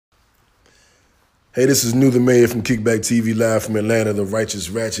Hey, this is New the Mayor from Kickback TV Live from Atlanta, the Righteous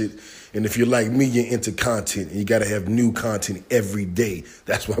Ratchet. And if you're like me, you're into content, and you got to have new content every day.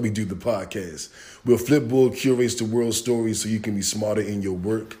 That's why we do the podcast. We'll Flipboard curates the world's stories so you can be smarter in your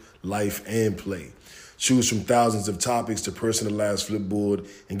work, life, and play. Choose from thousands of topics to personalize Flipboard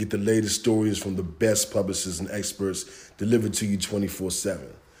and get the latest stories from the best publishers and experts delivered to you 24/7.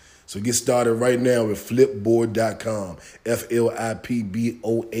 So get started right now with Flipboard.com,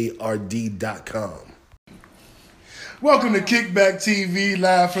 Flipboard.com. Welcome to Kickback TV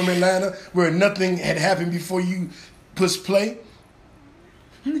Live from Atlanta, where nothing had happened before you push play.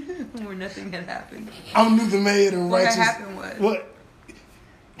 Where nothing had happened. I'm New the Mayor, the Righteous. What happened was? What?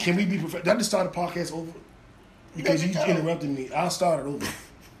 Can we be professional? Did I just start the podcast over? Because you interrupted me. I'll start it over.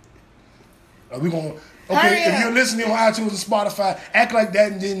 Are we going to... Okay, if you're listening on iTunes and Spotify, act like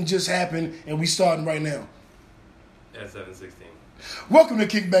that didn't just happen, and we starting right now. At 7:16. Welcome to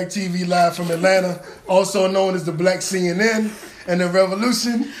Kickback TV Live from Atlanta, also known as the Black CNN, and the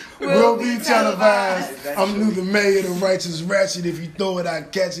revolution will be televised. I'm New the Mayor, the Righteous Ratchet. If you throw it, I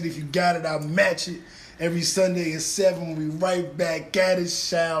catch it. If you got it, I match it. Every Sunday at 7, we right back at it.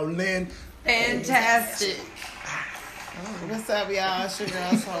 Shaolin. Fantastic. What's up, y'all? It's your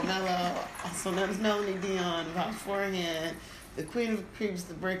girl, So Mellow. Also known as Melanie Dion, about forehand. The Queen of Creeps,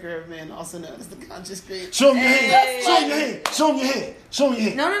 the Breaker of Men, also known as the Conscious Creep. Show me your head. Show me your head. Show me your head. Show me your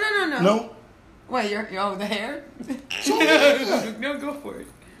head. No. No? Wait, you're the hair? Show me your haircut. No, go for it.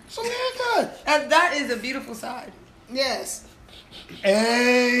 Show me your haircut. That is a beautiful side. Yes.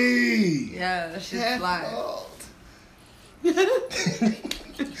 Hey. Yeah, she's fly.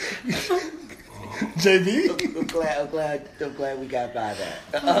 JB? I'm glad we got by that.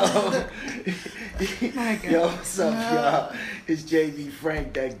 My God. Yo, what's up, y'all? It's JB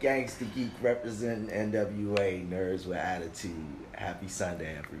Frank, that gangster geek representing NWA, Nerds with Attitude. Happy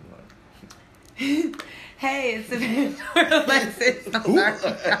Sunday, everyone. Hey, it's Pandora Alexis. I'm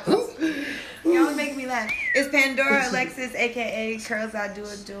sorry. Y'all make me laugh. It's Pandora Alexis, a.k.a. Curls I Do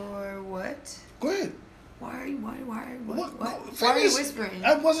Adore. What? Go ahead. Why are you Finish. whispering?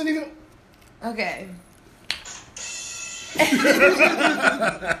 I wasn't even... Okay.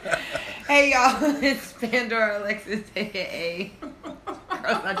 Hey y'all, it's Pandora Alexis, aka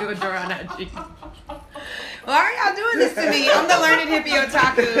Girls I Do Adore on IG. Why are y'all doing this to me? I'm the learned hippie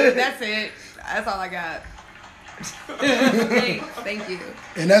otaku. That's it. That's all I got. Thank you.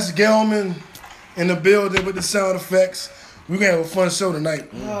 And that's Gelman in the building with the sound effects. We're going to have a fun show tonight.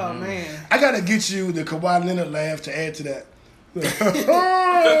 Oh, man. I got to get you the Kawhi Leonard laugh to add to that. It's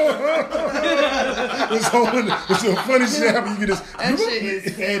some funny shit happen. You can just That shit is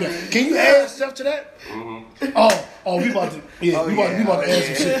can you add stuff to that? Mm-hmm. Oh, we about to we about to add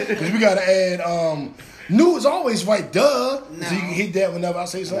some shit. Because we gotta add new is always right, duh. No. So you can hit that whenever I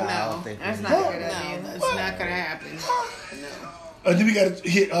say something. No, That's not a good idea. No, that's not going to happen. No. Then we gotta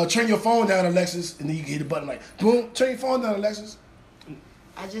hit turn your phone down, Alexis, and then you can hit the button like boom, turn your phone down, Alexis.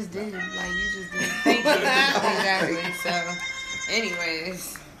 I just did, like you just did. Thank you. Exactly. So,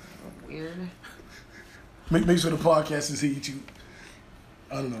 anyways, weird. Make sure the podcast is here. YouTube.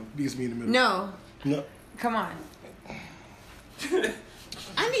 I don't know. Because me in the middle. No. Come on.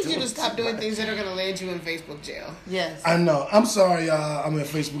 I need you to stop doing things that are going to land you in Facebook jail. Yes. I know. I'm sorry, y'all. I'm in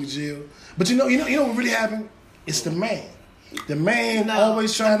Facebook jail. But you know what really happened? It's the man. The man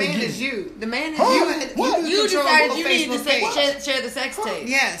always trying to get. The man is you. The man is Huh? you. What? You decided you needed to Facebook share the sex tape.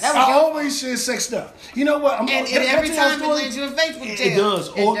 Yes. That I was your always share sex stuff. You know what? And every time it lands you in Facebook jail. It does.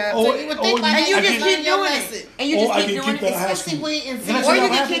 So you would think by And you now just learned keep your doing lesson. it. And you just keep doing it. Especially when in Can I Or tell you what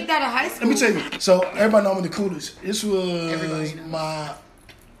get happened? kicked out of high school. Let me tell you. So everybody know I'm the coolest. This was Everybody knows. my.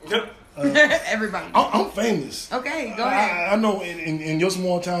 Everybody. I'm famous. Okay, go ahead. I know in your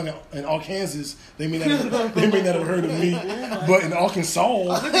small town in Arkansas, they may not have heard of me, but in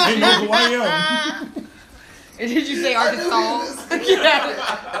Arkansas, they know who I am. Did you say Arkansas? Get out of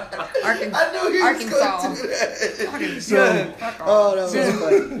Arkansas. I knew he was going to do that. So, Oh, that was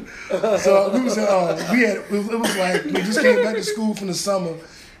funny. so we was it was like we just came back to school from the summer.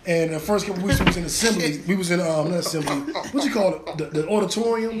 And the first couple weeks we was in assembly. We was in not assembly. What you call it? The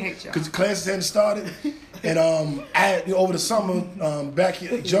auditorium, because the classes hadn't started. And over the summer, back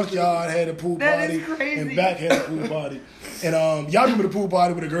here, Junkyard had a pool That party, is crazy. and back had a pool party. And y'all remember the pool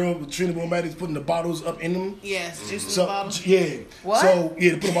party with a girl with Trina Wilmatics putting the bottles up in them? Yes, juice in the So bottle. yeah. What? So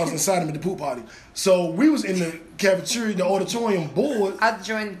yeah, they put the bottles inside them at the pool party. So we was in the cafeteria, the auditorium board. I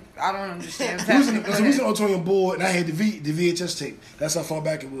don't understand. We was in the auditorium board, and I had the VHS tape. That's how far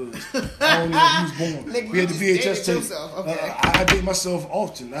back it was. I don't know if you was born. Nigga, We had the you just VHS dated tape. yourself. Okay. I date myself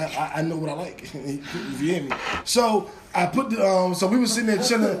often. I know what I like. If you hear me. So I put the so we were sitting there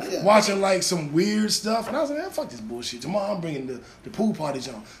chilling, watching like some weird stuff, and I was like, man, fuck this bullshit. Tomorrow I'm bringing the pool party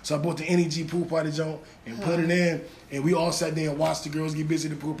joint. So I bought the NEG pool party joint and put it in, and we all sat there and watched the girls get busy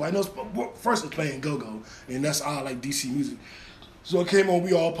at the pool party. First it was playing go-go, and that's all like DC music. So it came on,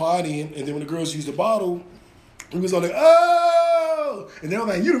 we all partying, and then when the girls used the bottle, we was all like, oh! And they were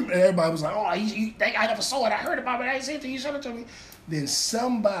like, and everybody was like, oh, I never saw it. I heard about it. I didn't say it to you. Shut it to me. Then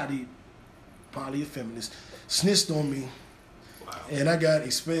somebody, probably a feminist, snitched on me, and I got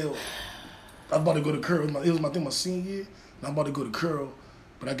expelled. I was about to go to Curl. It was my senior year, and I'm about to go to Curl,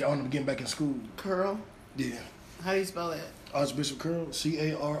 but I ended up getting back in school. Curl? Yeah. How do you spell that? Archbishop Curl,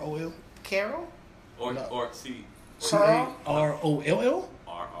 Carol? Carol? Or C. Carroll? R.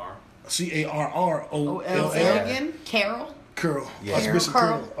 Carroll. Again? Carol? Curl. Yeah. Archbishop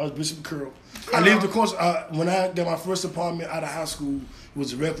Curl. Archbishop Curl. I lived across, when I got my first apartment out of high school, it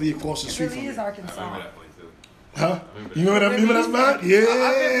was directly across the It street really from is me. I Arkansas. remember that place too. Huh? You remember that spot? Yeah.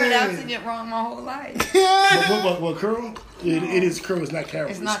 I've been pronouncing it wrong my whole life. What Curl? It is Curl. It's not Carol.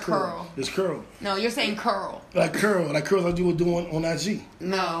 It's not Curl. It's Curl. No, you're saying curl. Like Curl like you were doing on IG.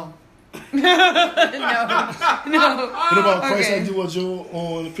 No. No. What about Christ Okay. like you were doing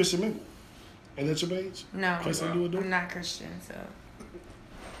on Christian Mingle? Ain't that your page? No. Christ like you were doing? I'm not Christian, so.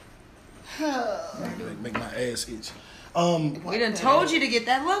 Make my ass itch. We done told you to get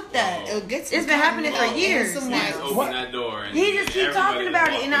that looked at. It's been happening for years Some now. Please open What? that door. And He just keep talking about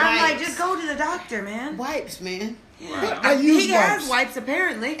it, and I'm like, Wipes. just go to the doctor, man. wipes, man. I use He wipes. has wipes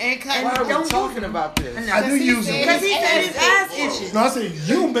apparently, And Why are we don't talking about this? I do use them. because he said his ass itches. No, I said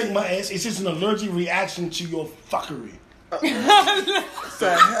you make my ass. It's just an allergic reaction to your fuckery. What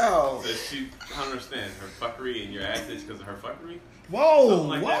the hell? Does she understand her fuckery and your ass itch because of her fuckery? Whoa, Something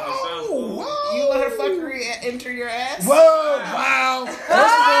like that, that sounds whoa, cool. whoa. You let her fuckery enter your ass? Whoa, wow.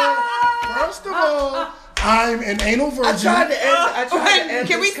 First of all, I'm an anal virgin. I tried to end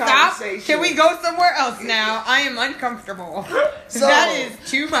Can we this stop? conversation. Can we go somewhere else now? I am uncomfortable. That is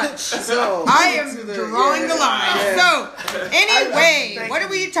too much. So, I am to the- drawing the line. yeah. So, anyway, Thank what you.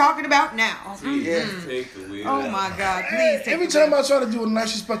 are we talking about now? Yeah. Take the wheel. Oh my God! Please take Every the time wheel. I try to do a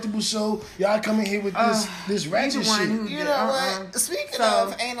nice, respectable show, y'all come in here with this ratchet you the one shit. who- You know what? Speaking So-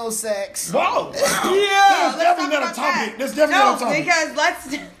 of anal sex, Whoa. Yeah, That's let's definitely talk not a about topic. that. That's definitely no, not a topic. because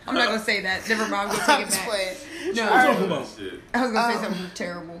I'm not gonna say that. Never mind. I'm gonna I'm take it just back. playing. No, What you talking about? Shit. I was gonna say something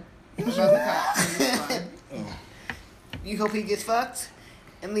terrible about the cops. It's fine. You hope he gets fucked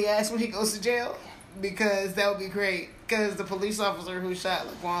in the ass when he goes to jail? Because that would be great. Because the police officer who shot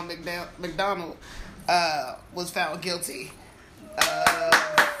Laquan McDonald was found guilty.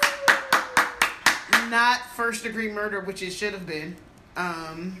 Not first degree murder, which it should have been.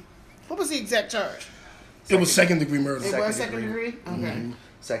 What was the exact charge? It was second degree murder. It was Second second degree? Okay.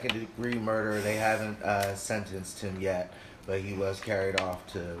 Second degree murder. They haven't sentenced him yet, but he was carried off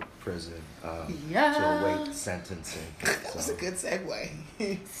to prison to await sentencing. That was a good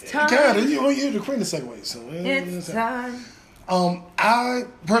segue. God, you're the queen of segues. So, It's time. I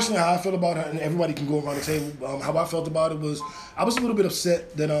personally, how I feel about it, and everybody can go around the table. How I felt about it was, I was a little bit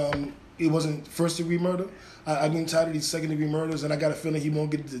upset that it wasn't first degree murder. I've been tired of these second degree murders, and I got a feeling he won't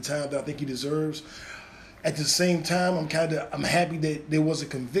get the time that I think he deserves. At the same time, I'm happy that there was a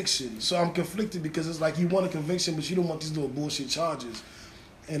conviction. So I'm conflicted because it's like you want a conviction, but you don't want these little bullshit charges.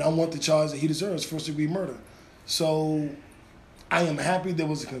 And I want the charge that he deserves, first degree murder. So I am happy there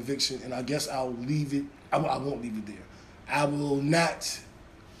was a conviction, and I guess I'll leave it. I won't leave it there. I will not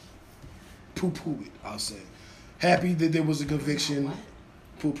poo-poo it, I'll say. Happy that there was a conviction.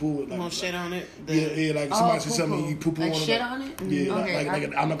 Poo-poo it. You want shit on it? Yeah, like somebody said something, poo-poo. you poo-poo Like on it. shit on it? Yeah, Okay, like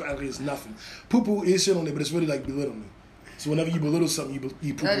I'm not gonna act like it's nothing. Poo-poo is shit on it, but it's really like belittling. So whenever you belittle something, you poo-poo.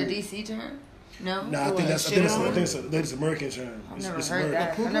 Is that a DC term? No. Nah, I think that's Shit on it's American term. I've It's never heard American.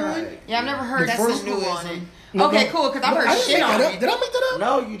 that. Poo-poo I've never, on? yeah, I've never heard The that first- poo on it. No, Okay, no. cool, because I've I heard didn't shit make that on up. it. Did I make that up?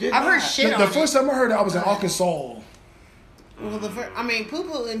 No, you did I've heard not. shit The on first it. time I heard it, I was in Arkansas. Well,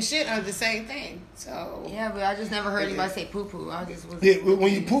 poo-poo and shit are the same thing. So Yeah, but I just never heard anybody say poo poo. I just was. Yeah,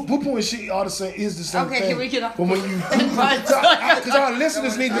 when you poo-poo and shit are the same, is the same Okay, thing. can we get off But when you But- because our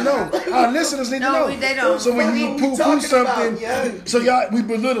listeners need to know. Our listeners need to No, know. they don't. So when What you are we poo-poo talking something, about, yo? so y'all, we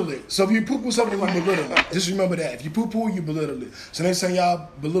belittle it. So if you poo-poo something, we belittle it. Just remember that. If you poo-poo, you belittle it. So next time y'all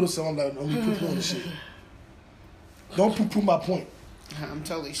belittle something, like, oh, you poo-poo the shit. Don't poo-poo my point. I'm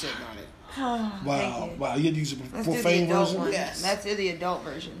totally shitting on it. Wow, you. wow. You had to use a Let's do the profane adult version. one. Yes. That's the adult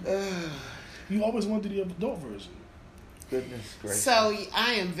version. You always wanted the adult version. Goodness gracious. So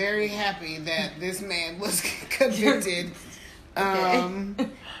I am very happy that this man was convicted.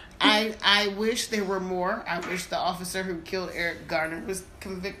 I wish there were more. I wish the officer who killed Eric Garner was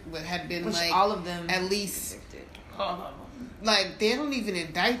convicted, had been Which like all of them at least convicted. all of them. Like, they don't even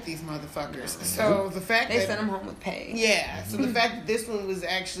indict these motherfuckers. So the fact They that... sent him home with pay. Yeah, so the fact that this one was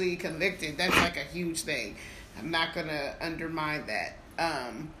actually convicted, that's like a huge thing. I'm not going to undermine that.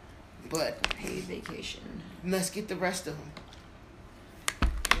 But Paid vacation. let's get the rest of them.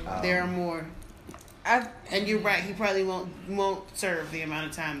 There are more. And you're right, he probably won't serve the amount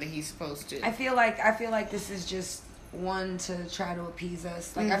of time that he's supposed to. I feel like this is just one to try to appease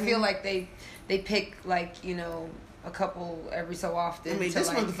us. Like, I feel like they pick, like, you know, a couple every so often. I mean, this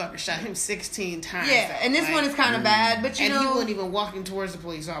like, motherfucker shot him 16 times. Yeah, though. and this Like, one is kind of bad, but you and know, he wasn't even walking towards the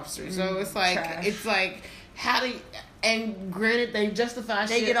police officer. So it's like, trash. How do you, and granted, they justify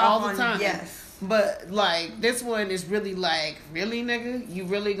they shit get all off the on time. yes. But, like, this one is really like, really, nigga? You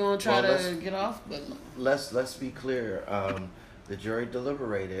really gonna try to get off? But Let's be clear. The jury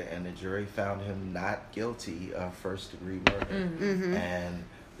deliberated, and the jury found him not guilty of first-degree murder. And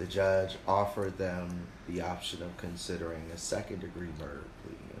the judge offered them the option of considering a second-degree murder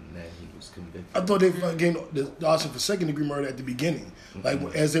plea, and then he was convicted. I thought they gave the option for second degree murder at the beginning. Like,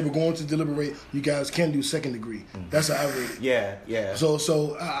 as they were going to deliberate, you guys can do second degree. That's how I read it. Yeah.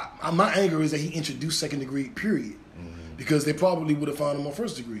 So my anger is that he introduced second degree, period. Because they probably would have found him on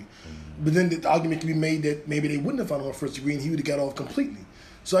first degree. But then the argument can be made that maybe they wouldn't have found him on first degree and he would have got off completely.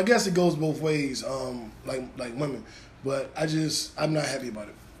 So I guess it goes both ways, like women. But I'm not happy about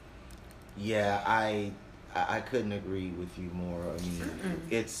it. Yeah, I couldn't agree with you more. I mean,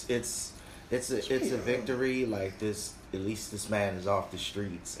 it's a victory. Like this, at least this man is off the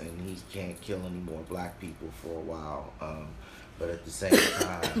streets and he can't kill any more black people for a while. But at the same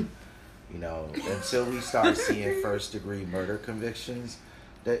time, you know, until we start seeing first degree murder convictions,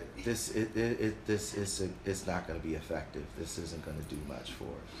 that it's not going to be effective. This isn't going to do much for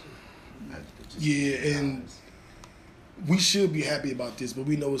us. And we should be happy about this, but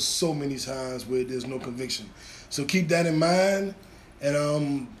we know it's so many times where there's no conviction. So keep that in mind,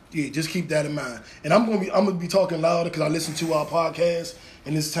 and just keep that in mind. And I'm gonna be talking louder because I listen to our podcast,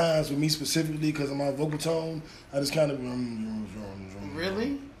 and there's times with me specifically because of my vocal tone, I just kind of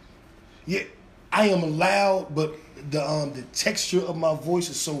really, yeah, I am loud, but the texture of my voice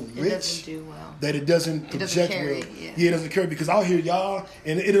is so rich It doesn't do well. that it doesn't project carry, well. yeah. It doesn't carry because I'll hear y'all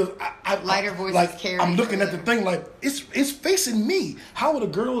and Lighter voices like, carry I'm looking for at the thing like it's facing me. How are the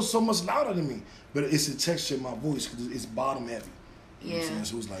girls so much louder than me? But it's the texture of my voice because it's bottom heavy. You know what I'm saying?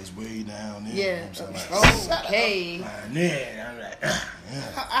 So it's like it's way down there. Yeah. You know what I'm saying? Like, Okay. yeah, I'm like, yeah.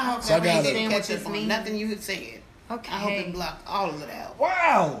 I hope So I that got didn't it. catch What this up on mean? nothing you had said. Okay. I hope it blocked all of it out.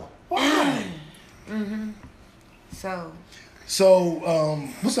 Wow. Why? So,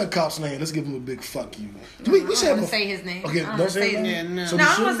 what's that cop's name? Let's give him a big fuck you. We should I don't have want to say his name. Okay, I don't say his name. Yeah, no. So No, we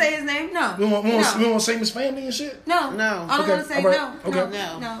I don't want should- to say his name. No. We want no. to say his family and shit. No. No. I don't Okay, want to say all right, no.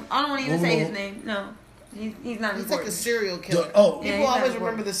 okay. No. I don't want to even Moving say his on. name. No. He's not He's important. like a serial killer. Oh. Yeah, People he's always not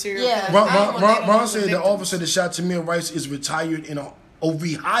remember the serial Yeah. killer. Ron said the officer that shot Tamir Rice is retired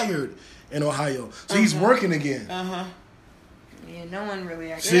rehired in Ohio. So he's working again. Yeah, no one really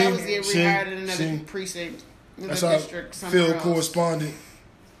They actually. always get See? rehired in another See? precinct, That's another our district, somewhere field else. correspondent,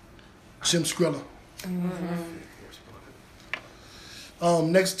 Jim Skrilla.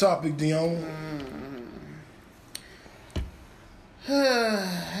 Next topic, Dion.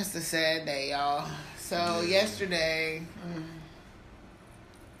 That's a sad day, y'all. So yesterday,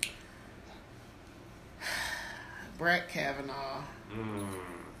 Brett Kavanaugh.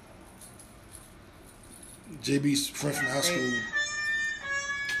 JB's friend from high school.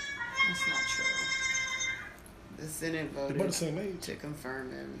 That's not true. The Senate They're about voted the same age. to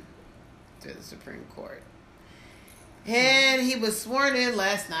confirm him to the Supreme Court. And he was sworn in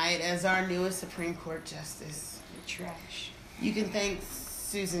last night as our newest Supreme Court justice. You're trash. You can thank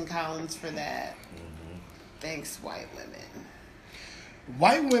Susan Collins for that. Thanks, white women.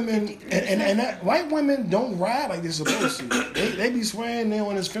 White women white women don't ride like they're supposed to. They be swearing they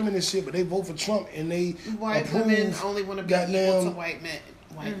on this feminist shit, but they vote for Trump and they White approve women only want to be equal to goddamn white men.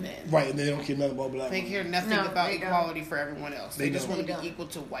 White men. right, and they don't care nothing about black They women. care nothing No, about they don't. equality for everyone else. They just don't. want to They be don't. equal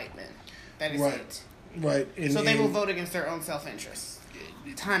to white men. That is Right. it. Right. And, So they will and vote against their own self-interest.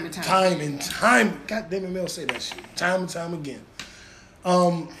 Time and time. time and time. God damn it, Mel say that shit. Time and time again.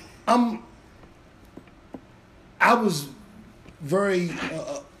 I was very.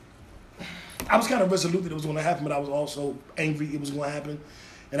 I was kind of resolute that it was going to happen, but I was also angry it was going to happen,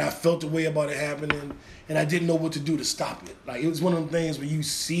 and I felt the way about it happening, and I didn't know what to do to stop it. Like it was one of them things where you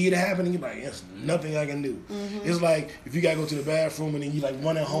see it happening, you're like, "There's nothing I can do." It's like if you gotta go to the bathroom and then you like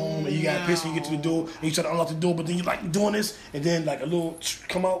running home and you got pissed and you get to the door and you try to unlock the door, but then you like doing this and then like a little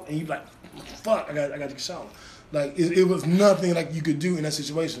come out and you like, "Fuck, I got to take a shower." Like it was nothing like you could do in that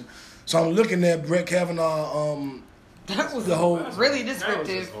situation. So I'm looking at Brett Kavanaugh That was The whole. really That was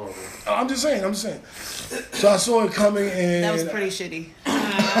descriptive. just horrible. I'm just saying. So I saw it coming, and That was pretty shitty.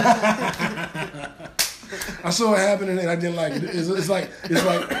 I saw it happening, and I didn't like it. It's like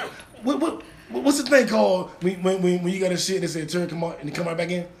what's the thing called when you got a shit and say turn come out and it come right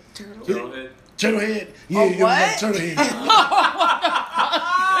back in? Turtle head. Yeah, it was what? like turtle head.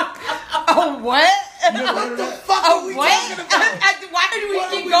 Oh, what? You never heard of that? Oh, what? Why do we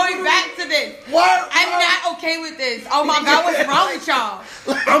keep going back to this? Why? I'm not okay with this. Oh my God, what's wrong with y'all?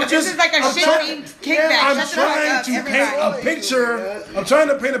 This is like a I'm shit trying- kickback. I'm Shut the fuck trying up, to paint everybody. a picture. I'm trying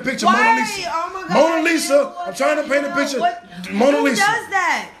to paint a picture. Why? Mona Lisa. Oh my God. Mona Lisa. Ew, what I'm trying to the paint a hell? picture. What? Mona Who Lisa. does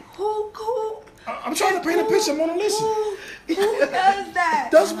that? Who? I'm trying to paint a picture of Mona Lisa. Who does that?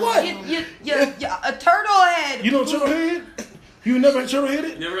 Does what? You, a turtle head. You know turtle head? You never had turtle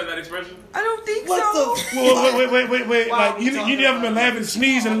headed? You never heard that expression? I don't think What so. Wait. Why Like are we you talking never about been laughing,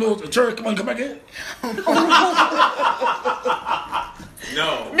 sneezing, and a little turtle come back in?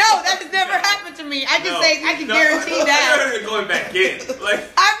 No. No, that has never happened to me. I can guarantee that. You're going back in. Like,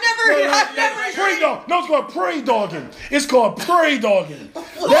 I've never. Prairie dog. No, it's called prairie dogging. It's called prairie dogging.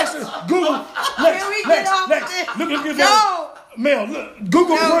 That's it. Google. Can we get off this? Look at No. Mel, look,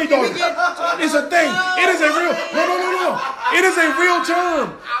 Google No, prairie can we dogging. get- It's a thing. It is a real. No. It is a real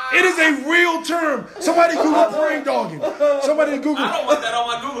term. It is a real term. Somebody Google prairie dogging. Somebody Google. I don't want that on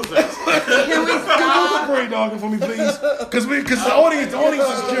my Google search. Can we Google stop? prairie dogging for me, please. Because the audience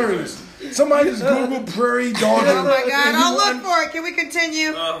is curious. Somebody just Google prairie dogging. Oh my God! And you I'll will- look for it. Can we continue?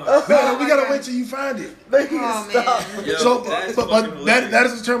 We Oh gotta my God. wait till you find it. Oh man. Yo, So, that's but fucking hilarious. that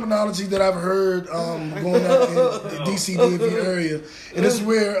is the terminology that I've heard going up in the DC DMV area, and it's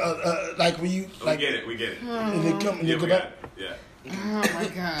where like when you like We get it. and they come and Yeah, you we go got back, it. Yeah. Oh my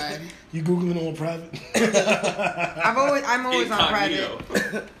God. you googling on private. I'm always on private.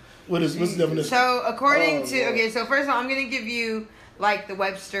 Incognito. What's the definition? So according to Lord. so first of all, I'm gonna give you like the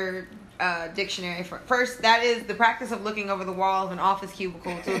Webster dictionary for first. That is the practice of looking over the wall of an office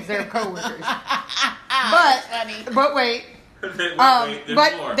cubicle to observe coworkers. But wait. Wait, there's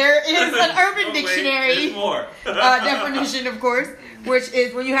But more. there is an Urban Wait, Dictionary there's more. definition, of course, which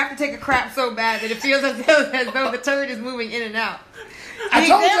is when you have to take a crap so bad that it feels as though the turd is moving in and out. I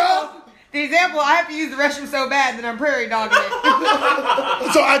told y'all. The example, I have to use the restroom so bad that I'm prairie dogging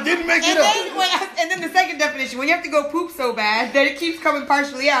it. So I didn't make it up. And then the second definition, when you have to go poop so bad that it keeps coming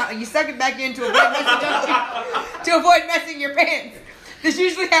partially out and you suck it back in to avoid messing your pants. This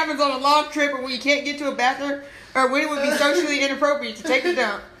usually happens on a long trip or when you can't get to a bathroom or when it would be socially inappropriate to take a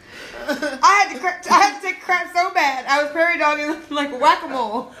dump. I had to take a crap so bad. I was prairie dogging like a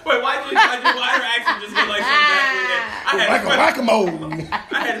whack-a-mole. Wait, why your accent just get like so bad with that? Like a whack-a-mole.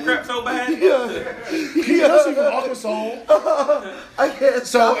 I had crap so bad. He does from Arkansas. I guess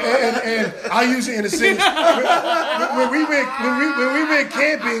So and I use it in a sense when we went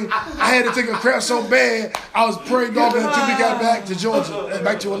camping, I had to take a crap so bad I was prairie dogging until we got back to Georgia,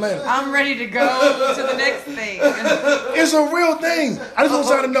 back to Atlanta. I'm ready to go to the next thing. It's a real thing. I just want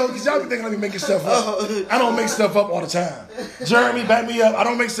y'all to know because y'all be thinking I be making stuff up. I don't make stuff up all the time. Jeremy, back me up. I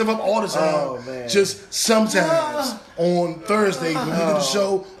don't make stuff up all the time. Oh, man. Just sometimes on Thursdays when we do the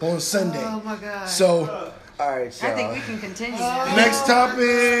show on Sunday. Oh my God. So all right, y'all. I think we can continue. next topic.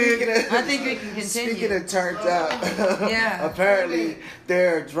 I think we can continue. Speaking of turned out, Yeah. apparently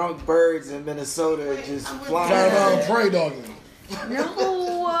there are drunk birds in Minnesota just flying Flying around around. prairie dogging.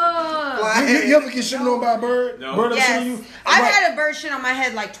 No. You ever get shit on by a bird? No. Bird ever seen Yes. you? I've Right. had a bird shit on my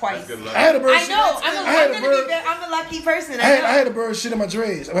head like twice. That's good luck. I had a bird. I shit- know. I'm a lucky person. I had a bird shit in my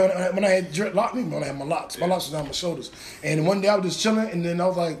dreads. I mean, when I had dreadlock, when I had my locks was down my shoulders. And one day I was just chilling, and then I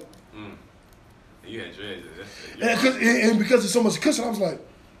was like, You had dreads. and because there's so much cussing, I was like,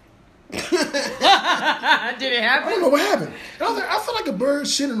 Did it I don't happen? know what happened. And I was like, I feel like a bird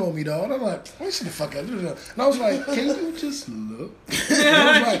shitting on me, dog. And I'm like, why shit the fuck out? And I was like, can you just look? And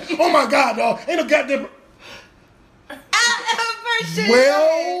I was like, oh my God, dog, ain't no goddamn. Bird shit.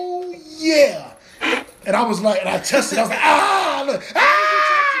 Well, yeah. And I was like, and I tested. I was like, look,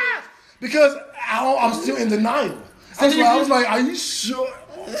 because I'm still in denial. I was like, are you sure?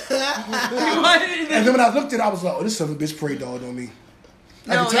 And then when I looked at it, I was like, oh, this son of a bitch prairie dog on me.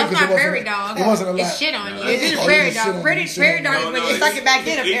 I No, could tell that's 'cause not it wasn't prairie a- dog. It wasn't a lot. It's shit on you. No, It is oh, prairie he just shit dog. on Prairie me, shit on dog me. is when No, you suck it back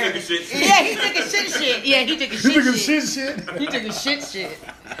in he apparently. took a shit. Yeah, he took a shit. Yeah, he took a You shit think of shit. shit? He took a shit.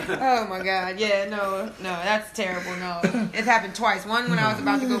 Oh my God. Yeah, no, that's terrible. No, it's happened twice. One when I was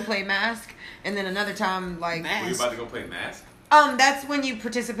about to go play Mask, and then another time like Were you about to go play Mask? that's when you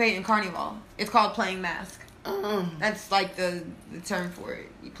participate in Carnival. It's called playing Mask. That's like the term for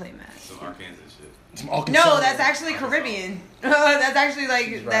it. You play Mask. Some Arkansas shit. Some Arkansas. No, that's actually Caribbean. That's actually like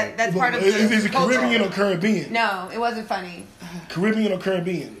Right. that's part of Is it culture. Caribbean or Caribbean? No, it wasn't funny. Caribbean or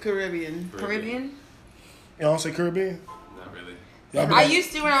Caribbean? Caribbean. Caribbean? Y'all don't say Caribbean? Not really. Y'all be I like,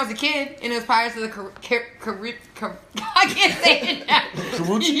 used to when I was a kid, and it was Pirates of the I can't say it now.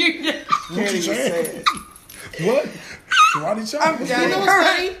 Karuchi? You- What you saying? What? Karate chop? I'm What's done. going You know on? what's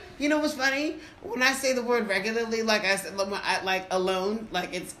funny? You know what's funny? When I say the word regularly, like I said, when I like alone,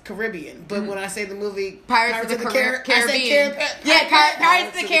 like it's Caribbean. But when I say the movie Pirates of the Caribbean, Caribbean. Yeah,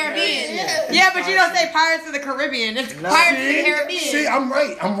 Pirates of the Caribbean. Yeah, but you don't say Pirates of the Caribbean. It's No. Pirates of the See,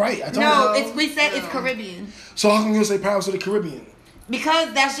 Caribbean. I'm right. I told No, you. we said it's Caribbean. So how come you say Pirates of the Caribbean?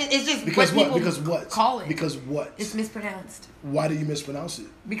 Because that shit, it's just Because what what? people Because what? call it. Because what? It's mispronounced. Why do you mispronounce it?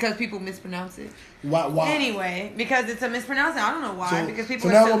 Because people mispronounce it. Why? Anyway, because it's a mispronouncing. I don't know why. So, because people so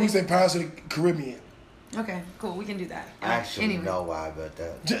are now silly. when we say Pirates of the Caribbean, Okay, cool. We can do that. I actually Anyway. know why, but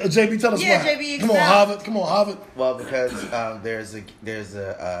that. JB, tell us Yeah, why. JB, Come on, expound. Harvard. Come on, Harvard. Well, because there's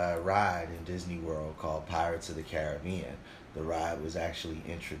a ride in Disney World called Pirates of the Caribbean. The ride was actually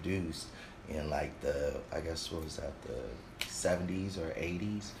introduced in like I guess what was that, the 70s or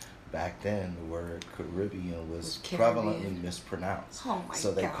 80s. Back then, the word Caribbean was Caribbean. prevalently mispronounced. Oh my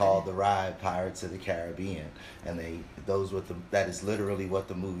so they God. called the ride Pirates of the Caribbean, and that is literally what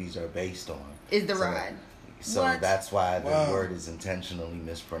the movies are based on. Is the So- ride. So What? that's why the Wow. word is intentionally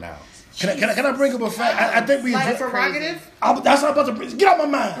mispronounced. Can I bring up a fact? I think we. Like a addre- prerogative. That's what I'm about to bring. Get out my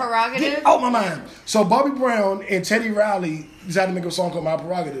mind. Prerogative? Get out my mind. So Bobby Brown and Teddy Riley decided to make a song called My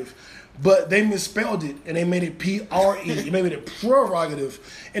Prerogative, but they misspelled it and they made it P-R-E. They made it prerogative,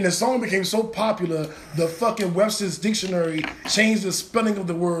 and the song became so popular, the fucking Webster's Dictionary changed the spelling of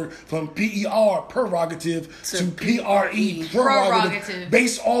the word from P-E-R prerogative to P-R-E Prerogative.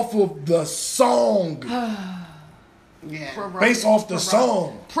 based off of the song. Yeah. Based off the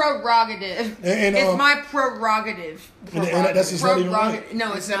song. Prerogative. And, It's my prerogative. and that's just not even right.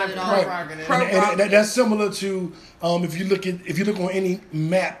 No, it's Instead not of at all. Right. Prerogative. And that's similar to if you look on any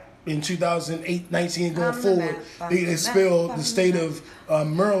map in 2019 going On the forward, map, they spell the state of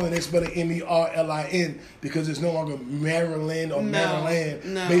Maryland. They spell it M-E-R-L-I-N because it's no longer Maryland or No,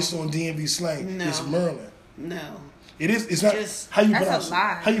 Maryland no. based on DMV slang. No. It's Maryland. No. It is. It's not. Just- How you That's a pronounce it?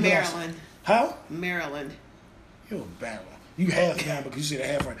 lie. How you pronounce it? Maryland. How? Maryland. You're a Bama. You half Bama because you said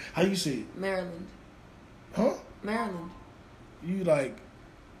half right. How you say it? Maryland. Huh? Maryland. You like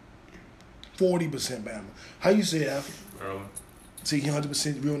 40% Bama. How you say it, Alfred? Maryland. See, he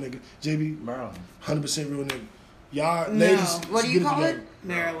 100% real nigga. JB, Maryland. 100% real nigga. Y'all, No. ladies. What do she you get call together. it?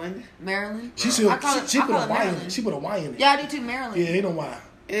 Maryland. Maryland. She said I call it- she I put call a it Y in it. Maryland. She put a Y in it. Yeah, I do too. Maryland. Yeah, ain't no Y.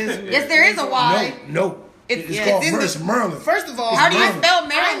 Yes, there is a Y. No. It's- It's yeah, called it's in it's the- Maryland. First of all, How do you Maryland. spell I'm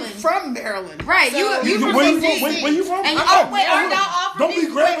Maryland? from Maryland. Right, So- you from where you DC. from? Where you from? And I'm oh from wait, are Maryland. y'all all from Don't be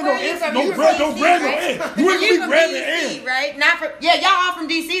DC? grabbing Wait, no where are you ass. from? Don't You grab from no DC, grab no right? ass. You ain't You gonna be from grabbing DC, ass. right? Not from y'all all from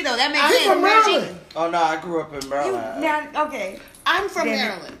DC though. That makes I'm sense. from Maryland. Oh no, I grew up in You, Maryland. now, okay. I'm from Damn it.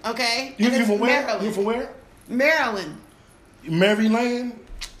 Maryland, okay? You And it's from where? Maryland. You from where? Maryland. Maryland?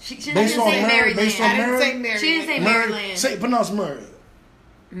 She Based didn't on say Maryland, Maryland. based on I didn't say Maryland? Maryland. She didn't say Maryland. Say, pronounce Murray.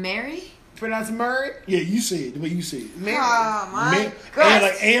 Mary? Pronounce Murray. Yeah, you say it the way you say it. Mary. Oh my Air, God.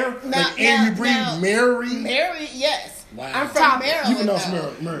 like air, Now- like air now- you breathe. now- Mary. Mary, yes. Wow. I'm from Top. Maryland. You pronounce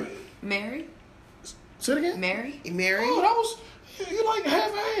though. Murray. Mary? Say it again. Mary? Mary. Oh, that was you like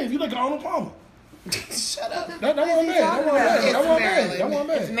half. You like Arnold Palmer. Shut up. That wasn't bad. That wasn't bad. It's That wasn't bad. Maryland. That wasn't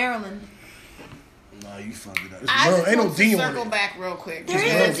It's bad. Maryland. Nah, you fucked it up. It's I Merlin. just Ain't no want to D on circle it. back real quick. There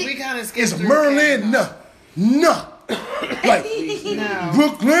because is a we kind of skipped It's through Merlin. Kavanaugh. No. Like No.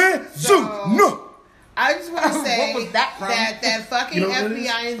 Brooklyn Zoo. No. I just want to What say was that from? that fucking You know what it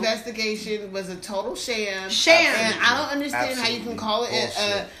FBI is? investigation was a total sham. Sham. And I don't understand how you can call it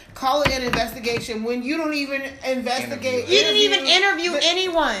Bullshit. call it an investigation when you don't even investigate. You didn't even interview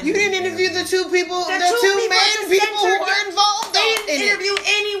anyone. You didn't interview the two people, the two two people main at the people who center. were involved. They in didn't it. interview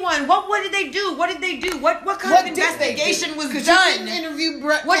anyone. What did they do? What did they do? What kind What of did they do? investigation was 'Cause done? You didn't interview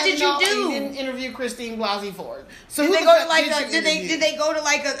Brett What did you Kavanaugh, and do? You didn't interview Christine Blasey Ford. So Did who they the go to fuck like did a you did they interview? did they go to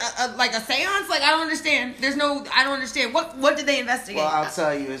like a seance? Like I don't understand. I don't understand. What did they investigate? Well, I'll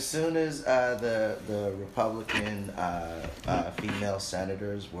tell you. As soon as the Republican female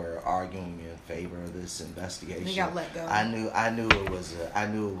senators were arguing in favor of this investigation, They got let go. I knew it was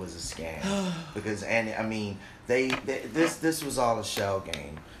a scam because this was all a shell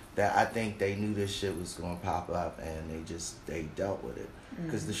game. That I think they knew this shit was going to pop up and they dealt with it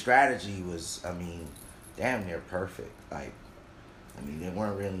because the strategy was damn near perfect. Like there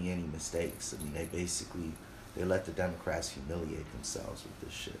weren't really any mistakes. They let the Democrats humiliate themselves with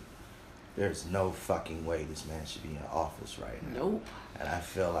this shit. there's no fucking way this man should be in office right now. Nope. And I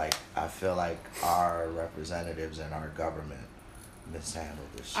feel like our representatives and our government mishandled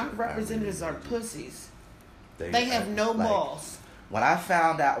this shit. Our I representatives really are do. pussies. They have no like, balls. When I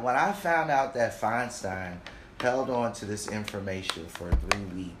found out that Feinstein held on to this information for 3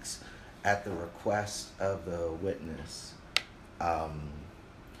 weeks at the request of the witness, I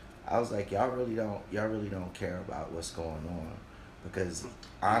was like, y'all really don't care about what's going on, because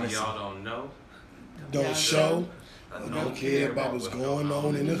honestly, y'all don't know. Don't show. Don't care about what's going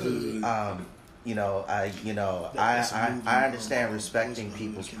on in the hood. I understand respecting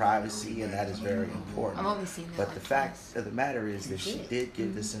people's privacy, and that is very important. I've only seen that. But like the fact twice. of the matter is that she did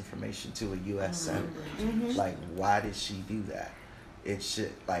give this information to a U.S. senator. Like, why did she do that? It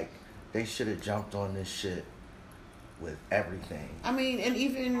should, like, they should have jumped on this shit with everything. I mean, and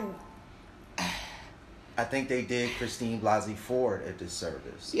even I think they did Christine Blasey Ford a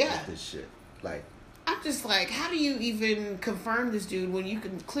disservice Yeah. with this shit. Like, I'm just like, how do you even confirm this dude when you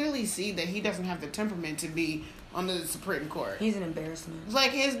can clearly see that he doesn't have the temperament to be on the Supreme Court? He's an embarrassment.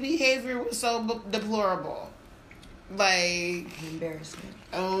 Like, his behavior was so deplorable. Like, An embarrassment.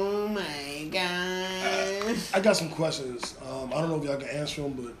 oh my god. I got some questions. I don't know if y'all can answer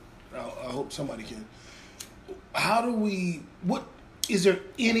them, but I hope somebody can. What is there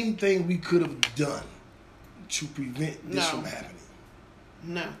anything we could have done to prevent this No. from happening?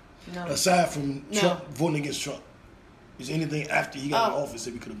 No. No. Aside from No. Trump voting against Trump. Is there anything after he got in Oh. office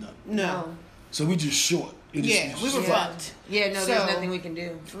that we could have done? No. So we just short. It just- Yeah, it's we just were short. fucked. Yeah, no, So- there's nothing we can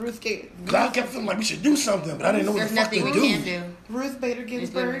do. Ruth Cause I kept feeling like we should do something, but I didn't know what There's the fuck nothing to we do. can do. Ruth Bader There's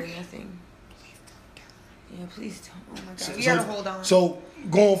Ginsburg. literally nothing. Yeah, please don't. Oh my god. So- You gotta hold on. So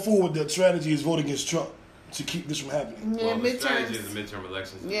going forward, the strategy is vote against Trump to keep this from happening. Yeah, Well, the strategy midterms. is the midterm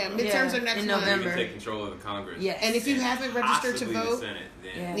elections. Yeah, So midterms Yeah, are next in month. you November. can take control of the Congress. Yes. And if you haven't registered to Possibly vote, the Senate,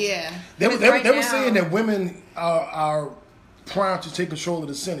 then. Yeah. yeah. They Because right were now- saying that women are primed to take control of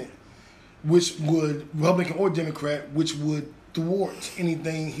the Senate, which would, Republican or Democrat, which would thwart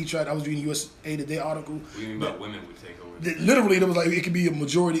anything he tried. I was reading USA Today article. What do you mean about women would take over? That literally, there was like, it could be a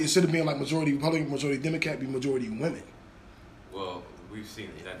majority, instead of being like majority Republican, majority Democrat, be majority women. Well, we've seen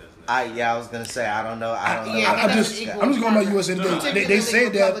that doesn't. I was gonna say, I don't know. Yeah, I'm just going by USA Today. They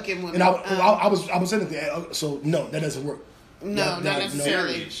said that, Republican women. and I was saying that. So no, that doesn't work. No, not In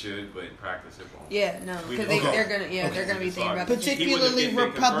necessarily. theory, it should, but in practice, it won't. Yeah, no, because Okay. they're gonna be thinking about the Particularly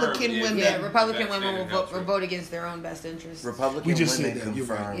Republican women. Yeah, Republican That's women will standard vote, vote against their own best interests. Republican We just women said that. You're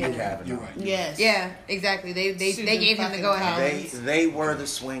right. confirmed Yeah. Kavanaugh. You're right. Yes. Yeah, exactly. They Susan gave him the fucking go ahead. Collins. They were the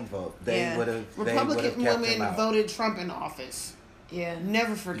swing vote. They Yeah. would have. Republican kept him women out. voted Trump in office. Yeah,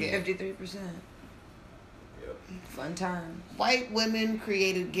 Never forget. 53%. Yep. Fun time. White women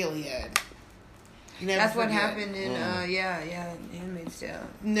created Gilead. Never That's what forget. happened in Handmaid's Tale.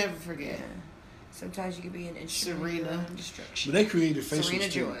 Never Yeah. forget. Sometimes you could be an instrument of your Serena. own destruction. But they created Facebook Serena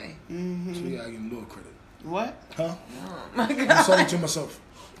too. Joy. Mm-hmm. So you gotta give them a little credit. What? Huh? Oh my I'm god. sorry to myself.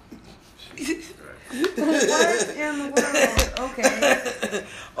 What in the world? Okay.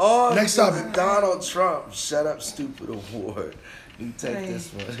 Oh, Next topic. Donald Trump, Shut Up Stupid Award. You take Right. this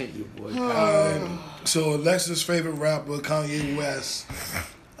one, your boy. So Alexa's favorite rapper, Kanye West,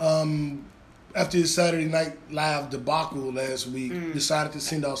 after his Saturday Night Live debacle last week, decided to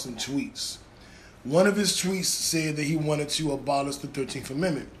send out some tweets. One of his tweets said that he wanted to abolish the 13th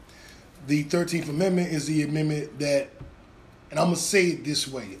Amendment. The 13th Amendment is the amendment that, and I'm going to say it this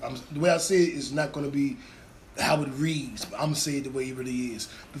way. The way I say it is not going to be how it reads, but I'm going to say it the way it really is.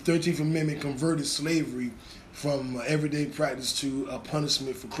 The 13th Amendment converted slavery from everyday practice to a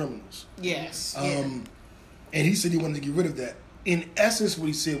punishment for criminals. Yes. And he said he wanted to get rid of that. In essence, what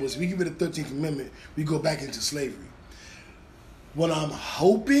he said was, if we get rid of the 13th Amendment, we go back into slavery. What I'm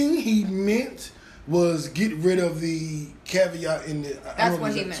hoping he meant was get rid of the caveat in the... I That's don't know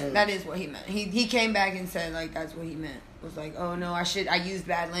what the he exact meant. term. That is what he meant. He came back and said, like, that's what he meant. Was like, oh no, I used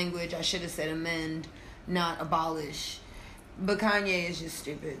bad language. I should have said amend, not abolish. But Kanye is just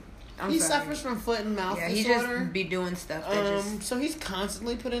stupid. He sorry. suffers from foot and mouth Yeah, he disorder. just be doing stuff that just... So he's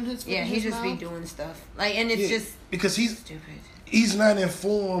constantly putting his foot Yeah, in he his just be mouth. doing stuff. Like, and it's Yeah, just because stupid. he's not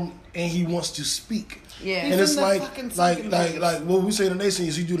informed and he wants to speak. Yeah. He's And it's in the like fucking like second like place. like what we say in the nation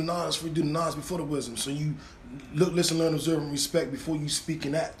is you do the knowledge before the wisdom. So you look, listen, learn, observe, and respect before you speak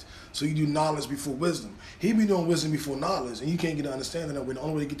and act. So you do knowledge before wisdom. He be doing wisdom before knowledge, and you can't get an understanding of it. The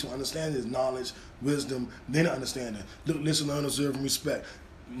only way to get to understanding is knowledge, wisdom, then understanding. Look, listen, learn, observe, and respect.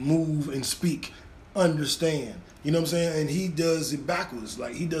 Move and speak. Understand. You know what I'm saying? And he does it backwards.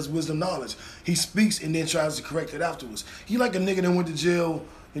 Like, he does wisdom knowledge. He speaks and then tries to correct it afterwards. He like a nigga that went to jail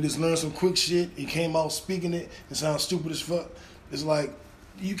and just learned some quick shit. He came out speaking it and sounds stupid as fuck. It's like,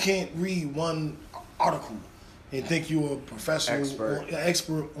 you can't read one article and think you're a professional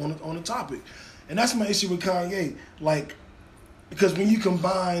expert on the topic. And that's my issue with Kanye. Like, because when you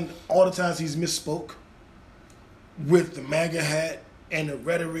combine all the times he's misspoke with the MAGA hat and the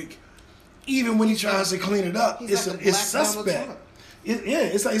rhetoric, even when he tries to clean it up, He's like it's suspect.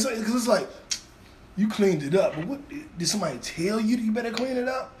 It's like you cleaned it up, but what did somebody tell you that you better clean it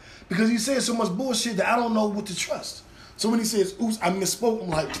up? Because he said so much bullshit that I don't know what to trust. So when he says, "Oops, I misspoke," I'm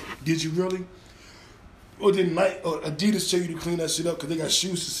like, "Did you really?" Or did Adidas tell you to clean that shit up because they got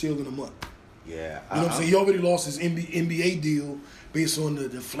shoes to sell in a month? Yeah, You know what I'm saying? He already lost his NBA deal based on the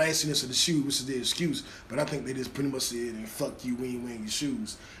flashiness of the shoe, which is their excuse. But I think they just pretty much said, and fuck you, we ain't wearing your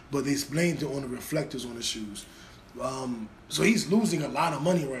shoes. But they blamed it on the reflectors on the shoes. So he's losing a lot of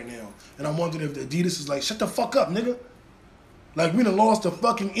money right now. And I'm wondering if Adidas is like, shut the fuck up, nigga. Like, we done lost a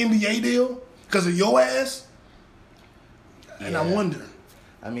fucking NBA deal because of your ass? And I wonder.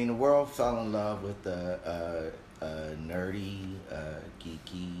 I mean, the world fell in love with the nerdy,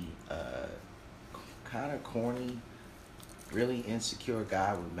 geeky, kind of corny, really insecure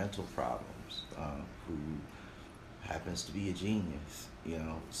guy with mental problems who happens to be a genius, you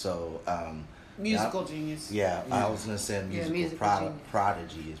know. So musical genius. Yeah, I was gonna say musical genius.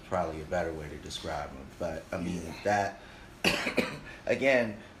 prodigy is probably a better way to describe him. But I mean that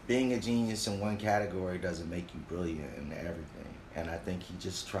again, being a genius in one category doesn't make you brilliant in everything. And I think he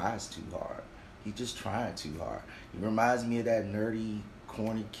just tries too hard. He just trying too hard. He reminds me of that nerdy,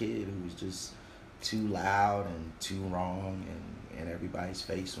 corny kid who's just too loud and too wrong and in everybody's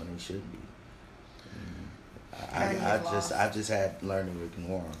face when they shouldn't be. I just had learned to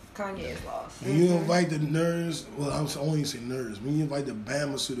ignore him. Kanye is lost. When you invite the nerds, well, I'm only saying nerds. When you invite the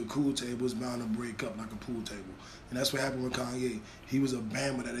Bammers to the cool table, it's bound to break up like a pool table. And that's what happened with Kanye. He was a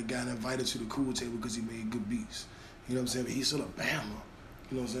Bammer that got invited to the cool table because he made good beats. You know what I'm saying? But he's still a Bammer.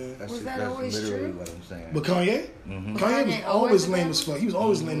 You know what I'm saying? That's Was that that's always literally true? what I'm saying. But Kanye? Mm-hmm. Kanye was Kanye always always a lame Bammer? as fuck. He was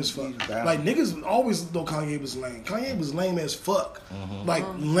always lame as fuck. He's a Bammer. Like, niggas always thought Kanye was lame. Kanye was lame as fuck. Like,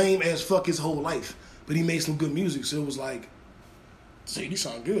 lame as fuck his whole life. But he made some good music, so it was like, see, you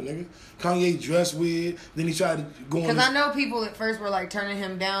sound good, nigga. Kanye dressed weird. Then he tried to go on. Because I know people at first were like turning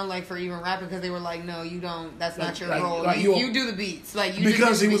him down, like for even rapping, because they were like, "No, you don't. That's not your role. You do the beats, like you."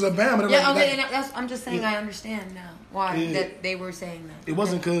 Because just do he the was beats." a Bammer. Yeah, like, okay. And that's, I'm just saying, Yeah. I understand now why that they were saying that. It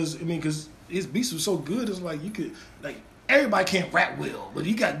wasn't because his beats were so good. It's like you could everybody can't rap well, but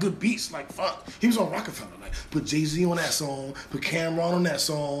he got good beats. Like fuck, he was on Rockefeller. Like put Jay-Z on that song, put Cameron on that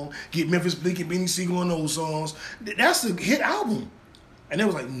song, get Memphis Bleak and Benny Siegel on those songs. That's a hit album. And they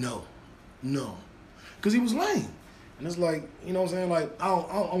was like, no, because he was lame. And it's like, you know what I'm saying? Like I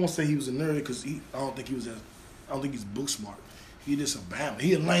won't say he was a nerd because I don't think he's book smart. He just a Bammer.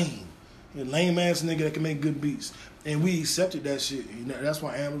 He a lame ass nigga that can make good beats. And we accepted that shit. You know, that's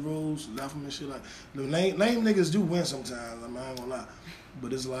why Amber Rose left him and shit. Like, the lame niggas do win sometimes. I mean, I ain't gonna lie.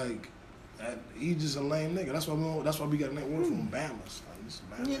 But it's like, he just a lame nigga. That's why we got a name from Bammers.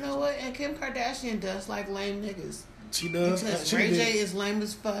 Like, You know what? And Kim Kardashian does like lame niggas. She does. Because She Ray did. J is lame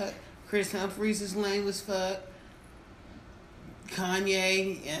as fuck. Chris Humphries is lame as fuck.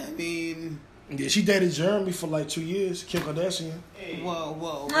 Kanye, I mean... Yeah, she dated Jeremy for like 2 years. Kim Kardashian.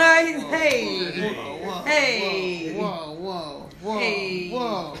 Whoa. Hey.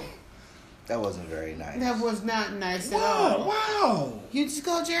 Whoa. That wasn't very nice. That was not nice at all. Wow. You just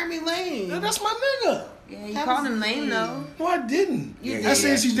called Jeremy lame. That's my nigga. Yeah, you called him lame though. No, I didn't. Yeah, I said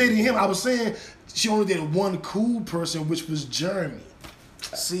yeah, she dated him. I was saying she only dated one cool person, which was Jeremy.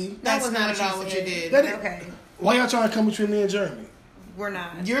 See? That was not That's at not all what what you you said. did. Okay, Why y'all trying to come between me and Jeremy? we're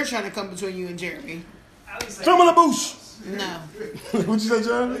not. You're trying to come between you and Jeremy. At least Throw him in the bush. No. What'd you say, At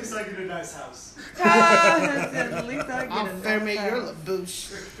Jeremy? least I get a nice house. At least I get I'll a ferme nice your house.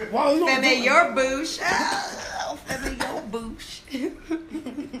 labouche. Why you don't Femme do- your boosh. Femme your boosh.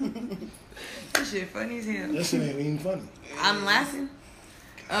 This shit funny as hell. That shit ain't even funny. I'm laughing.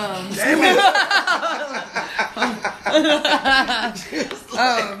 Damn it. It's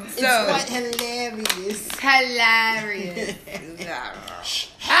So quite hilarious. hilarious.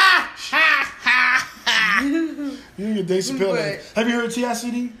 You and your Dave Chappelle. But- Have you heard T.I.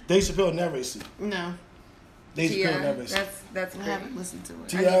 CD? Dave Chappelle narrates it. No, Dave Chappelle T.I. narrates it. That's I great. haven't listened to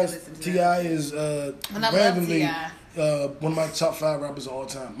it. I need to listen to T.I. is And I love randomly T.I. one of my top 5 rappers of all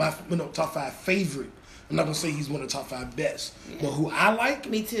time. Top 5 favorite. I'm not gonna say he's one of the top 5 best, but who I like,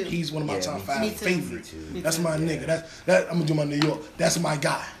 Me too. He's one of my Yeah, top me 5 too. Me too. favorites. Me too. That's Me my too. nigga. That I'm gonna do my New York. That's my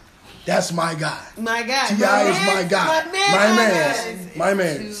guy. That's my guy. My God. T.I. is my guy. My man. It's My too-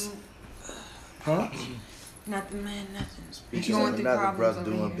 man. Huh? Nothing, man, nothing. Speaking Going of through another problems brother over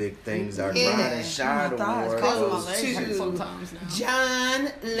doing here. big things, our Yeah. Grind and Shine Oh, my thighs Award causing my goes legs hurt to sometimes now.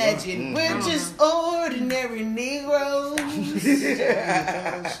 John Legend. Mm. We're just ordinary Negroes. Pay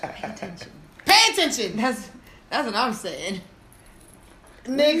attention. Pay attention, That's what I'm saying.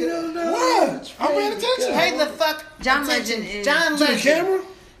 nigga. What? I'm paying attention. Pay the fuck John attention. Legend is- John To the Legend. camera?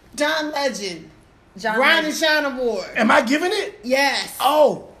 John Legend. John Grind and Legend. Shine Award. Am I giving it? Yes.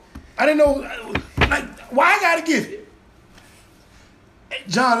 Oh, I didn't know. Like, why I gotta give it?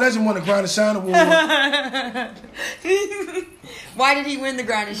 John Legend won the Grind and Shine Award. Why did he win the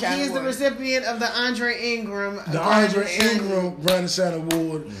Grind and Shine He is the Award? recipient of the Andre Ingram. The Andre Ingram Grind and Shine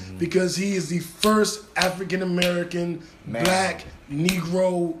Award because he is the first African American, Man. black,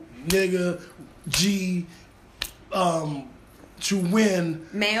 Negro, nigga, G, to win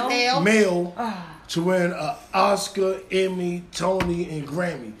Male? male to win an Oscar, Emmy, Tony, and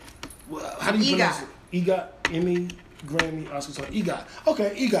Grammy. Well, how do you pronounce it? EGOT, Emmy, Grammy, Oscar, Tony, EGOT.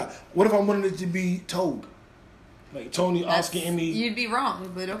 Okay, EGOT. What if I wanted it to be Togue? Like Tony, Oscar, Emmy. You'd be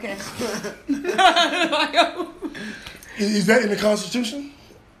wrong, but okay. Is that in the Constitution?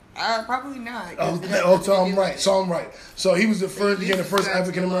 Probably not. So I'm right. So he was the first, became the first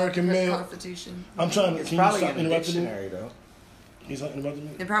African American male. Constitution. I'm trying to. It's Can you probably stop in the interrupting me? dictionary, though. He's not interrupting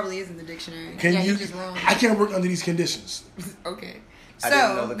me. It probably is in the dictionary. Can yeah, you? he's just wrong. I can't work under these conditions. Okay. I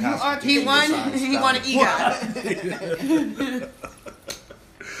didn't know So the Constitution he won. besides He won an Scotland. EGOT.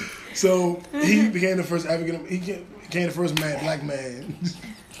 So he became the first African. He became the first black man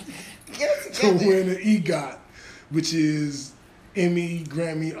Get it to together. win an EGOT, which is Emmy,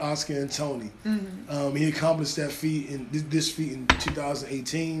 Grammy, Oscar, and Tony. He accomplished that feat in this feat in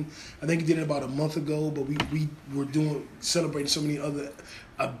 2018. I think he did it about a month ago, but we were celebrating so many other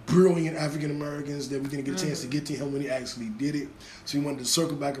brilliant African Americans that we didn't get a chance to get to him when he actually did it. So we wanted to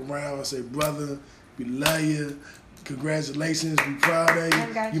circle back around and say, brother, we love you. Congratulations, we proud of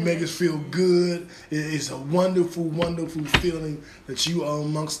you. You make us feel good. It's a wonderful, wonderful feeling that you are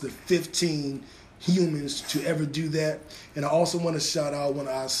amongst the 15 humans to ever do that. And I also want to shout out one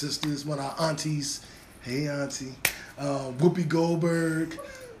of our sisters, one of our aunties. Hey, auntie. Whoopi Goldberg,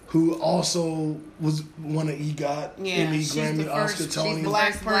 who also was won an EGOT, Emmy, she's Grammy, the Oscar, first- Tony. she's the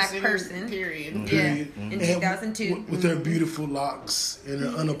black Black person. person. Period. Yeah, Period. in And 2002. with her beautiful locks and her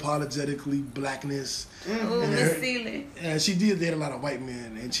unapologetically blackness. Oh, And Miss her- Seeley. And she did date a lot of white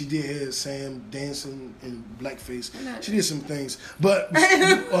men, and she did have Sam dancing in blackface. She did some things, but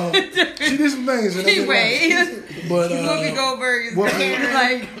she did some things. and I didn't Anyway, like. But Whoopi Goldberg is Whoopi-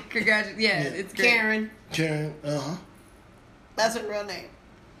 like congratulations. Yeah, it's great. Karen. Karen, That's her real name.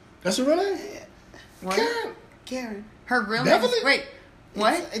 that's her real name. What? Karen. Her real Beverly? name? Wait,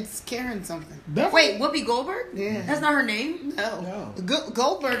 what? It's Karen something. Beverly? Wait, Whoopi Goldberg? Yeah. That's not her name. No.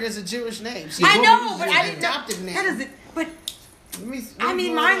 Goldberg is a Jewish name. I know, but I an didn't know. adopted name. That is it. But Let me I mean,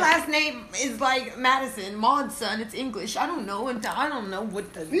 pull my it up. last name is like Madison, Maud's son. It's English. I don't know, and I don't know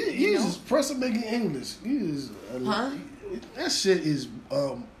what the You is pressing making English. You is Huh? That shit is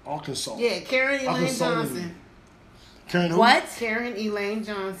Arkansas. Yeah, Karen Elaine Arkansas. Johnson. Karen who? What? Karen Elaine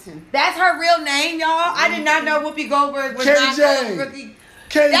Johnson. That's her real name, y'all. I did not know Whoopi Goldberg was not KJ. called Whoopi.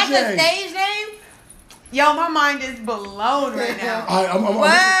 KJ. That's a stage name. Yo, my mind is blown right now. I'm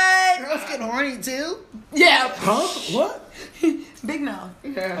What? Girls get horny too. Yeah, Huh? What? big mouth.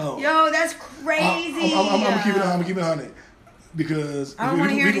 Oh. Yo, that's crazy. I'm keeping it. I'm keeping it 100 because I don't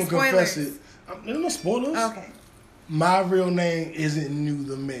wanna hear any confess spoilers. it. There's no spoilers. Okay. My real name isn't New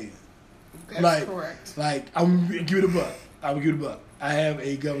the Man. That's correct. Like I'm gonna give it a buck. I will give it a buck. I have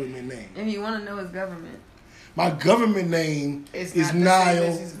a government name. If you want to know his government, My government name It's is not the same Niall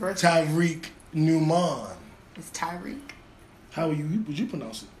as his birthday. Tyreek Newman. it's Tyreek. How would you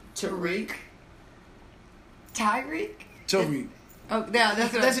pronounce it? Tyreek. Tyreek? Tyreek. Oh, yeah,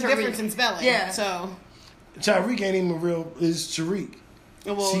 that's what There's a Tyreek. difference in spelling. Yeah. So, Tyreek ain't even real. It's Tariq.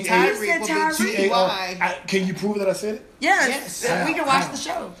 well, C-A- Tyreek will Tyreek. be T-A-R. T-Y. Can you prove that I said it? Yes. Yes. We can watch How? the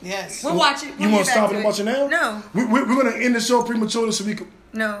show. Yes. We'll watch it. You We'll want get to stop back it and watch it now? No. We're going to end the show prematurely so we can.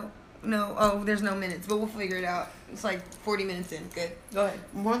 No. Oh, there's no minutes, but we'll figure it out. It's like 40 minutes in. Good. Go ahead.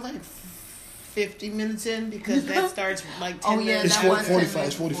 More like 50 minutes in because that starts like 10 Oh, yeah, minutes. It's that was 45. 10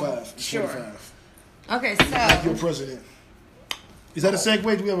 It's 45. It's Sure. 45. Okay, Like your so. president. Is that a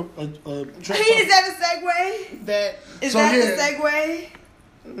segue? Do we have a track? Is that a segue? That, Is So, that yeah. the segue?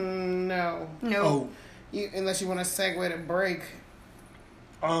 no. No. Oh, Unless you want to segue to break.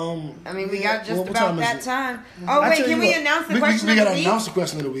 I mean, we got just what about time is that it? time. Oh, I wait, tell can you we what, announce the we question got of to the week? announce the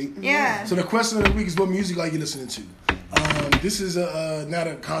question of the week. Yeah. So the question of the week is, what music are you listening to? This is not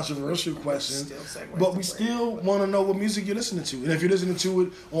a controversial question, Still segues but to we break. still want to know what music you're listening to. And if you're listening to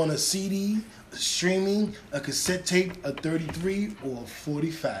it on a CD, streaming, a cassette tape, a 33, or a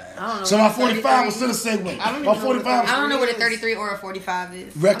 45. I don't know So what my a 45 was 33 still a segue. I don't My even know what 45 I don't know what a It is. 33 or a 45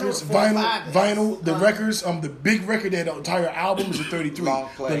 is. records, I know what vinyl, 45 is. the records, the big record that had the entire album is a 33. Long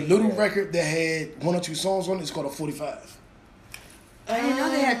play, the little yeah. record that had 1 or 2 songs on it is called a 45. I didn't know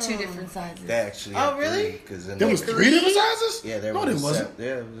they had 2 different sizes. They actually. Oh, had really? 3, 'cause in There the- was 3 different sizes? Yeah, there no, was. there wasn't.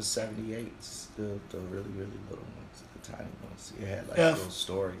 There was 78s, the really little ones, the tiny ones. It had like F. little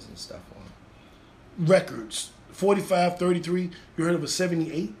stories and stuff on it. Records 45, 33. You heard of a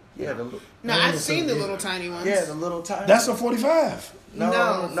 78? Yeah, No, I I've don't seen know. the little tiny ones. the little tiny. That's a 45. No,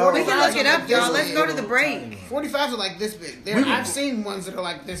 We can look it up, y'all. Let's go to the break. 45s are like this big. We- I've seen ones that are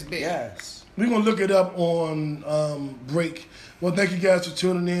like this big. Yes. We're going to look it up on break. Well, thank you guys for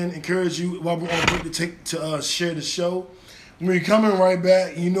tuning in. Encourage you while we're on break to share the show. When we're coming right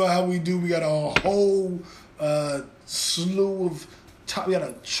back, you know how we do. We got a whole slew of we got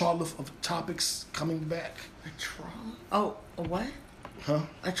a trolley of topics coming back. Oh, a what? Huh?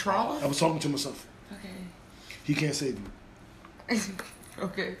 A trolley? I was talking to myself. Okay. He can't save you.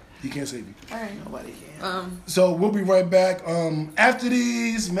 Okay. He can't save you. All right. Nobody can. So we'll be right back. After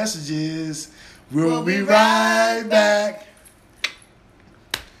these messages, we'll be right back.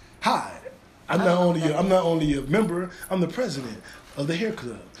 Hi, I'm not only a member. I'm the president of the Hair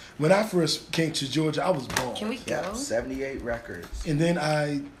Club. When I first came to Georgia, I was bald. Can we go? Yeah, 78 records. And then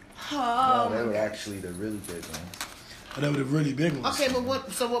I Oh, No, they were actually the really big ones. they were the really big ones. Okay, but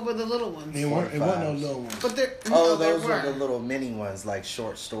what were the little ones? It wasn't no 45s. little ones. But there, Oh, there those were. are the little mini ones, like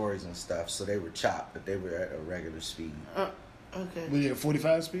short stories and stuff. So they were chopped, but they were at a regular speed. Okay. We had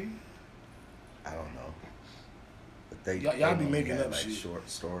 45 speed. I don't know. But they Y'all they be only making had, up like shit. short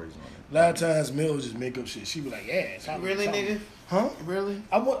stories on it. A lot of times, Mel just make up shit. She be like, "Yeah, it's how- Really, it's how-" nigga? Huh? Really?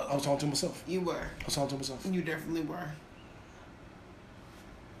 I was talking to myself. You were. I was talking to myself. You definitely were.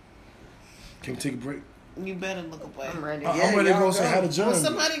 Can we take a break? You better look away. I'm ready. I'm Yeah, ready to y'all go say hi to go. John. Will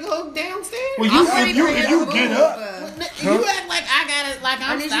somebody go downstairs? Well, you I'm if you ready if to you move. get up, You act like I gotta, like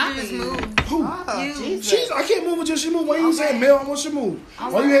I I'm need you stopping to just move. who? Oh, You. Jesus. She's, I can't move until she move. Why you saying Mel? I want you to move.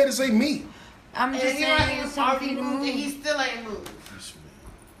 Why you had to say me? I'm just And here I saying am it's time for already you to moved and he move. still ain't moved.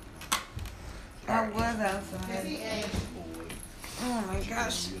 I was Cause outside. he ain't. Oh my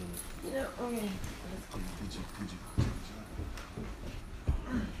gosh. Yeah, okay.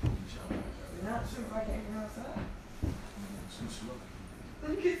 Not sure if I can go outside.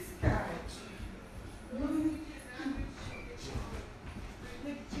 Look at Sky. Look at you.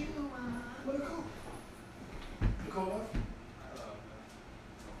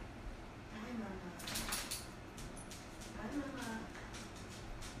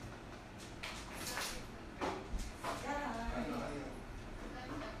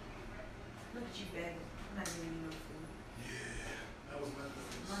 Look at you, baby. I'm not giving you no food.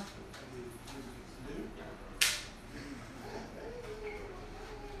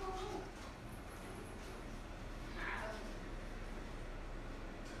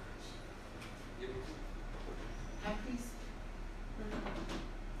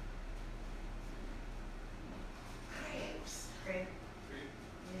 Great.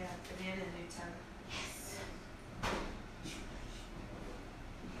 Yeah, banana and Nutella. Yes.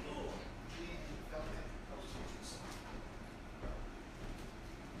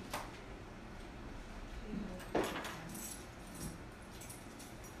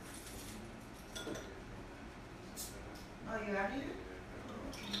 Oh, you out here?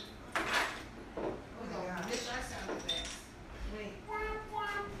 Oh my gosh. Wait.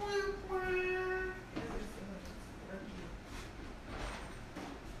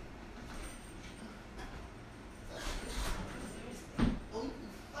 Oh,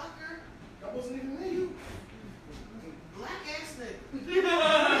 fucker. That wasn't even me. Black ass nigga.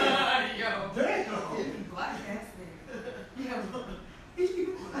 Damn. Black ass nigga.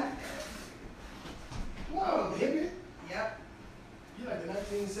 You black ass. Whoa, hippie. Yep. You like the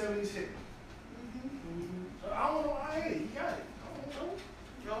 1970s hippie. I don't know. I ain't. You got it. I don't know.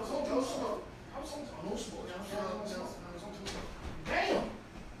 No smoke. No smoke. No smoke. Damn.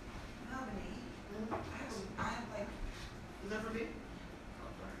 I have like, Never be.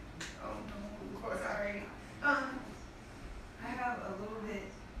 oh no, sorry. I have a little bit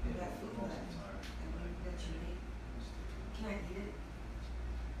of that food that you made. Can I eat it?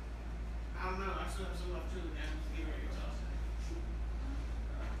 I don't know. I still have some left too. Now I'm just getting ready to toss it.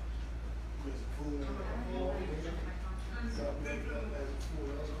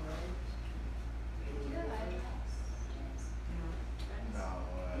 No,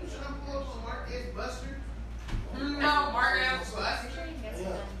 You trying to pull up on Mark S. Buster? No, Mark Instagram plus.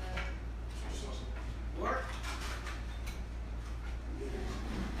 Work.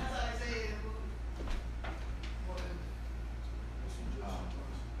 That's how I say it.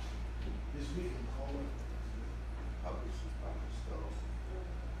 This weekend,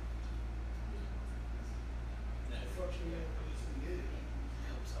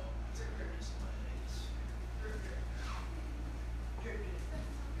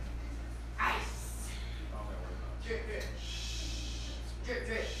 Drip,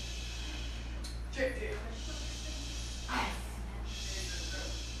 drip. Drip, drip.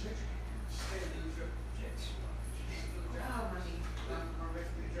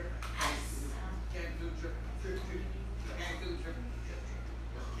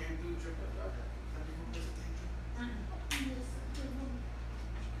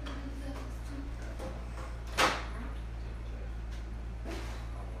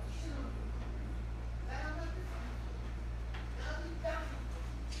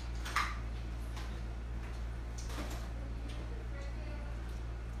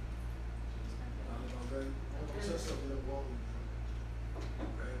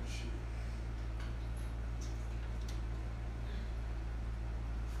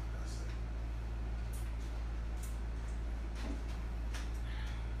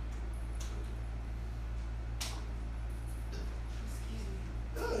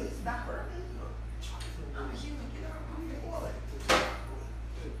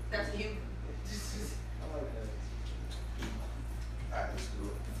 That's you. Alright, let's do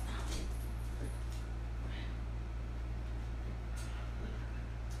it.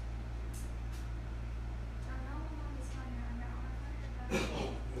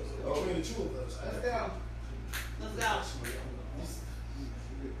 Only the two of us. Let's go. Let's go.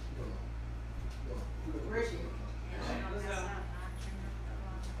 Ricky. Let's go.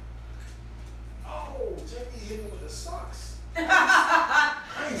 Oh, JB hit him with the socks.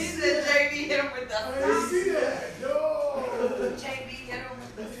 He said JB hit him with the I didn't see that. Yo. JB hit him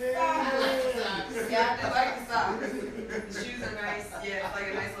with the socks. Yeah, I do like the socks. The shoes are nice. Yeah, it's like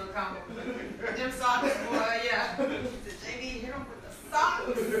a nice little combo. Them socks, boy, yeah. He said JB hit him with the socks.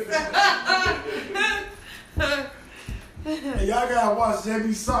 Hey, y'all gotta watch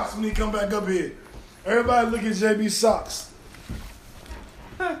JB socks when he come back up here. Everybody look at JB socks.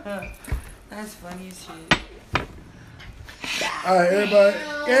 That's funny as shit. All right, everybody.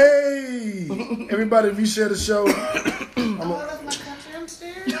 Hey, everybody, if you share the show,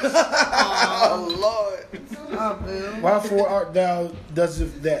 Oh Lord. Oh, boo. why for art thou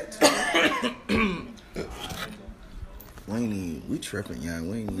doesn't that? We ain't even, we tripping, young.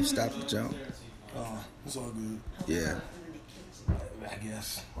 We ain't even stop the jump. Oh, it's all good. Yeah. I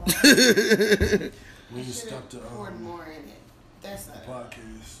guess. We just stopped the Poured more in it. That's not.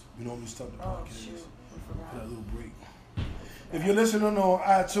 podcast. We normally stop the podcast for that little break. If you're listening on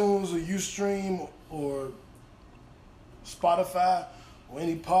iTunes or Ustream or Spotify or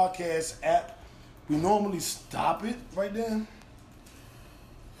any podcast app, we normally stop it right then.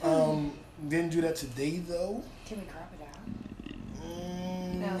 Didn't do that today though. Can we crop it out?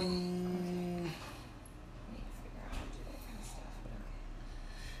 No.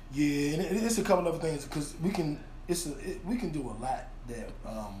 Yeah, and it's a couple other things because we can do a lot that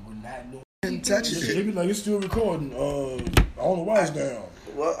we're not doing. Didn't touch They it. be like, it's still recording. I don't know why it's down.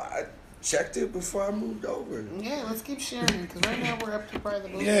 Well, I checked it before I moved over. Yeah, let's keep sharing because right now we're up to part of the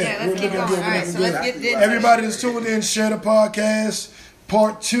movie. Yeah, let's keep going. we're All right, looking so good. let's get into Everybody that's tuned in, share the podcast.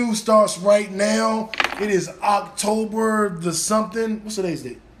 Part 2 starts right now. It is October the something. What's today's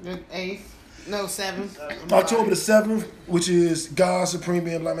date? The 8th. No, 7th. October the 7th, which is God Supreme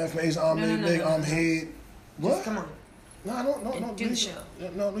Being Black Man from Ace. I'm No, Leg, I'm Head. What? Come on. No, I don't. Do the show.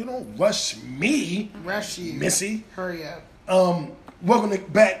 No, you don't rush me, Rush you. Missy. Hurry up. Welcome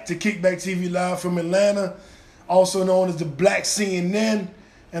back to Kickback TV Live from Atlanta, also known as the Black CNN,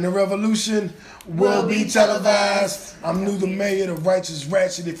 and the revolution will be televised. I'm New the Mayor, the Righteous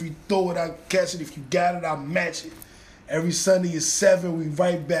Ratchet. If you throw it, I catch it. If you got it, I match it. Every Sunday is 7. We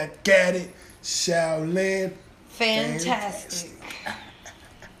right back at it. Shaolin. Fantastic.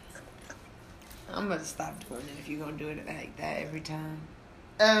 I'm gonna stop doing it if you're gonna do it like that every time.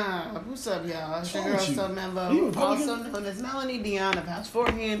 What's up, y'all? It's your Wrong girl, with you? So Are you Membo, Republican? also known as Melanie Dion of House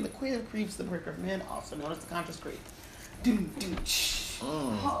Forehand, the Queen of Creeps, the Brick of Men, also known as the Conscious Creep.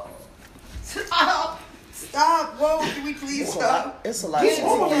 Stop! Whoa, can we please stop? It's a lot Get of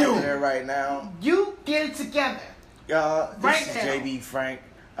all of people you. there right now. You get it together. Y'all, this Right is now. JB Frank.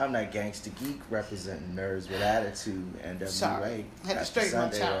 I'm that gangster geek representing Nerds with Attitude and WA. Sorry. Had to Happy straighten my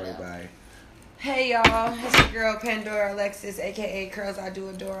Sunday, child out. everybody. Hey y'all, it's your girl Pandora Alexis, aka Curls I Do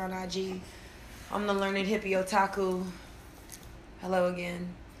Adore on IG. I'm the learned hippie otaku. Hello again.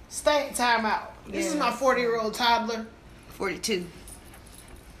 Stay time out. This is my 40-year-old toddler. 42.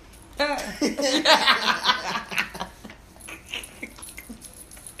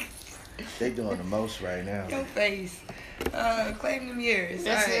 They doing the most right now. Your face. Claim them years.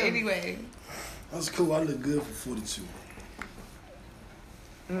 That's All right, him. anyway. That's cool. I look good for 42.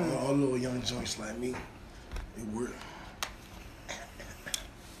 All little young joints like me, it work.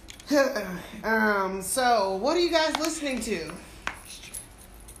 So what are you guys listening to?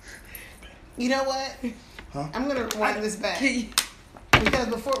 You know what? Huh? I'm gonna rewind this back because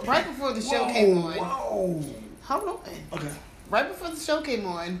right before the show came on. Whoa. Hold on. Okay. Right before the show came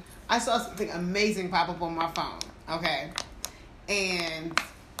on, I saw something amazing pop up on my phone. Okay, and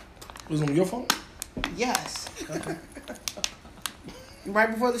Was it on your phone? yes,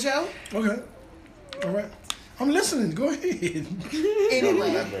 right before the show. Okay. All right. I'm listening. Go ahead.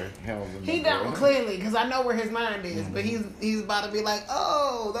 Anyway. He He don't clearly because I know where his mind is, but he's about to be like,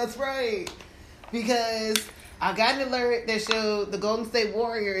 oh, that's right, because I got an alert that showed the Golden State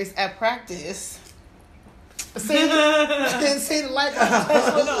Warriors at practice. See the light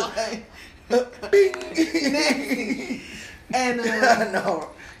bulb and No.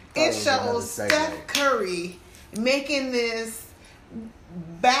 it shows Steph Curry making this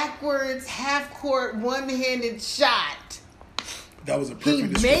backwards half court one-handed shot. That was a He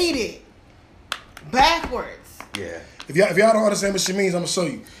perfect made it backwards. Yeah. If y'all don't understand what she means, I'm gonna show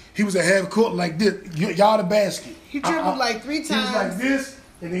you. He was a half court like this. Y'all the basket. He dribbled like 3 He was times. like this,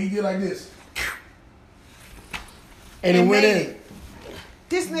 and then he did like this. And it And went made in. it.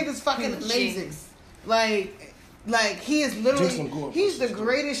 This nigga's fucking amazing. Jeez. Like he is Jinx literally, gonna go up he's the first.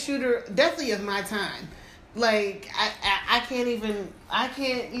 greatest shooter, definitely of my time. Like I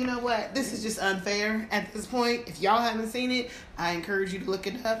can't, you know what? This is just unfair at this point. If y'all haven't seen it, I encourage you to look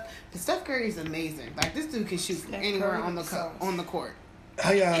it up. But Steph Curry is amazing. Like this dude can shoot from Steph anywhere Curry on the sucks. on the court.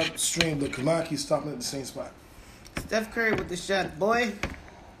 How y'all stream the Kamaki stopping at the same spot? Steph Curry with the shot, boy.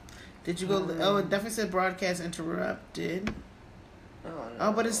 Did you go? Oh, it definitely said broadcast interrupted.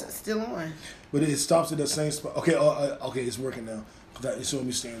 Oh, but it's still on. But it stops at the same spot. Okay, okay, it's working now. It's showing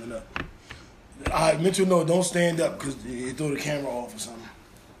me standing up. I meant to know, don't stand up because it throw the camera off or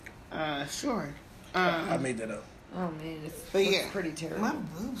something. Sure. I made that up. Oh man, it's But looks yeah, pretty terrible. my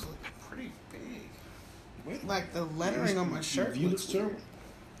boobs look pretty big. Wait. Like the lettering on my shirt You looks look terrible.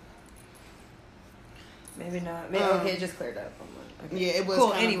 Maybe not. Maybe, okay, it just cleared up. Okay. Yeah, it was cool.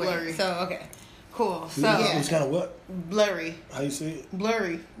 kinda anyway, blurry. so okay, cool. So It was kind of what? blurry. How you say it?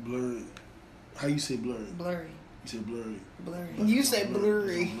 Blurry. Blurry. How you say blurry? blurry, You say blurry. blurry, You say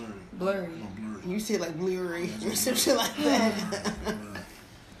blurry. Blurry. blurry. No, blurry. You say like blurry or some shit like that.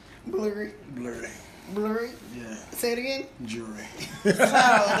 Blurry. Blurry. Blurry. Yeah. Say it again. Jury. So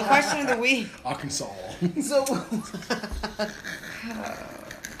the question of the week. Arkansas. So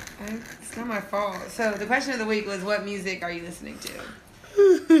It's not my fault. So the question of the week was, what music are you listening to?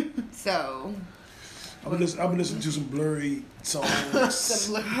 So, I've been listening to some blurry songs.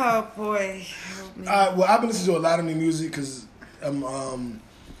 oh boy, help me. Well, I've been listening to a lot of new music because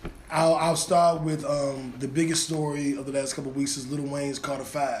I'll start with the biggest story of the last couple of weeks is Lil Wayne's Carter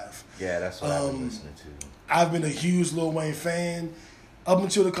 5. Yeah, that's what I've been listening to. I've been a huge Lil Wayne fan up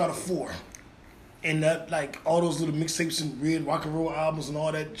until the Carter 4. And that, like, all those little mixtapes and red rock and roll albums and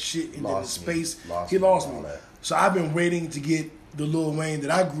all that shit in the Lost me. space, Lost he me lost and me. all that. So I've been waiting to get the Lil Wayne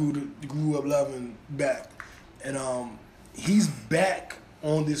that I grew up loving back. And he's back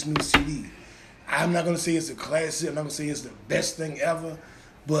on this new CD. I'm not going to say it's a classic. I'm not going to say it's the best thing ever,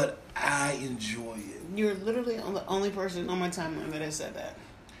 but I enjoy it. you're literally the only person on my timeline that has said that.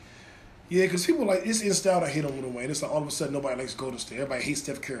 Yeah, because people like, it's in style to hate on Lil Wayne. It's like all of a sudden nobody likes Golden State. Everybody hates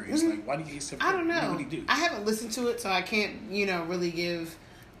Steph Curry. It's like, why do you hate Steph Curry? I don't know. What did he do? I haven't listened to it, so I can't, really give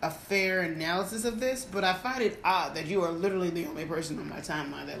a fair analysis of this. But I find it odd that you are literally the only person on my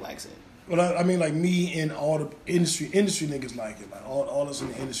timeline that likes it. Well, I mean, like me and all the industry niggas like it. Like all us in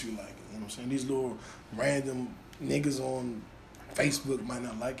the industry like it. You know what I'm saying? These little random niggas on Facebook might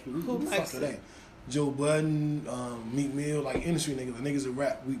not like it. Who the likes fuck are it? they? Joe Budden, Meek Mill, like industry niggas, the niggas that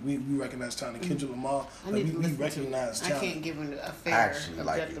rap. We recognize talent. Kendrick Lamar, I like need to we listen to it. recognize I talent. can't give it a I fair, actually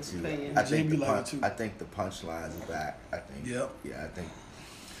like it objective too. opinion. I think JB like it too. I think the punchlines are back. I think. Yep. Yeah, I think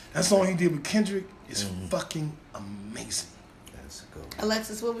That song he did with Kendrick is Mm-hmm. fucking amazing. that's a good one.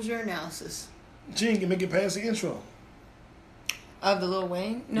 Alexis, what was your analysis? Gene can make it past the intro. Of the Lil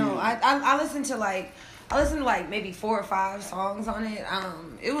Wayne? No, Yeah. I listened to like maybe 4 or 5 songs on it.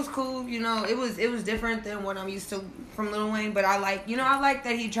 It was cool, it was different than what I'm used to from Lil Wayne, but I like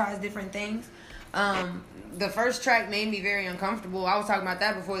that he tries different things. The first track made me very uncomfortable. I was talking about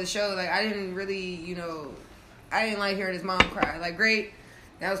that before the show. Like I didn't really, I didn't like hearing his mom cry. Like, great,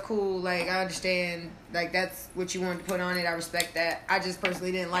 that was cool. Like, I understand. Like, that's what you wanted to put on it. I respect that. I just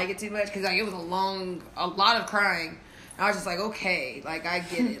personally didn't like it too much because like it was a lot of crying. I was just like, okay, like I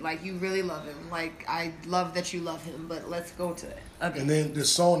get it. Like you really love him. Like I love that you love him. But let's go to it. Okay. And then the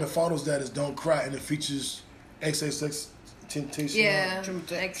song that follows that is "Don't Cry," and it features XXX Temptation. Yeah.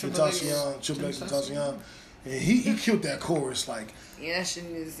 Triple X Tentacion. And he killed that chorus. Like, yeah, that shit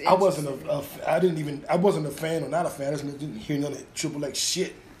is. I wasn't I wasn't a fan or not a fan. I just didn't hear none of Triple X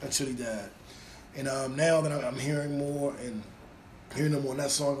shit until he died. And now that I'm hearing more and hearing him on that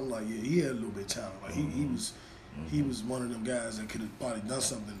song, I'm like, yeah, he had a little bit of talent. Like he was one of them guys that could have probably done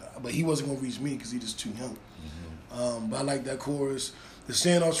something, but he wasn't gonna reach me because he just too young. But I like that chorus. The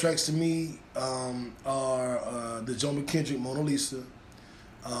standout tracks to me are the Joe McKendrick Mona Lisa.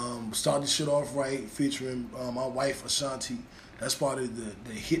 Start this shit off right, featuring my wife Ashanti. That's part of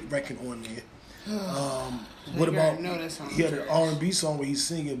the hit record on there. What about? He had an R&B song where he's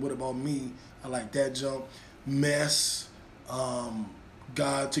singing "What About Me." I like that jump. Mess.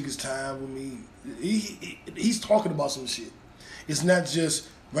 God Took His Time with Me. He's talking about some shit. It's not just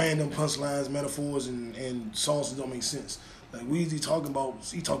random punchlines, metaphors, and songs that don't make sense. Like Weezy talked about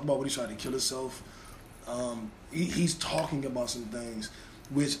when he tried to kill himself. He's talking about some things,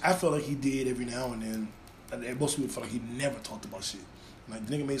 which I feel like he did every now and then. And most people feel like he never talked about shit. Like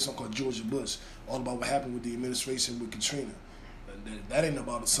the nigga made a song called Georgia Bush, all about what happened with the administration with Katrina. That ain't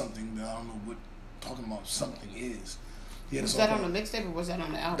about something that I don't know what talking about something is. Was that on the mixtape or was that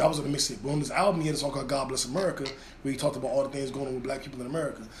on the album? That was on the mixtape. But on this album, he had a song called God Bless America, where he talked about all the things going on with black people in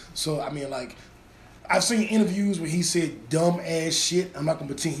America. So, I mean, like, I've seen interviews where he said dumb ass shit. I'm not going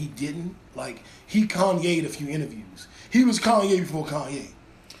to pretend he didn't. Like, he Kanye'd a few interviews. He was Kanye before Kanye.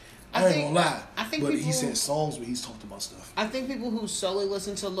 I ain't going to lie. But he said songs where he's talked about stuff. I think people who solely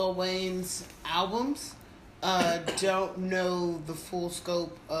listen to Lil Wayne's albums don't know the full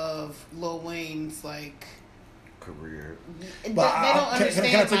scope of Lil Wayne's, like, career. They don't understand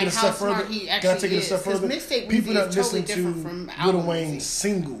can I take like, it a step how smart further? he Can I actually take it a is. step further? Mixtape People Weezy that is listen totally different from to album Lil Wayne's Weezy.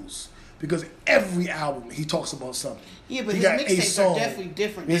 singles, because every album he talks about something. Yeah, but he his got a mixtapes song. are definitely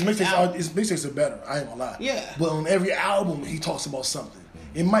different. His than mixtapes are better. I ain't gonna lie. Yeah. But on every album he talks about something.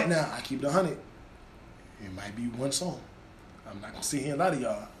 It might not. I keep it 100. It might be one song. I'm not gonna sit here and lie to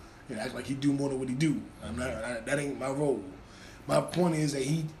y'all and act like he do more than what he do. That ain't my role. My point is that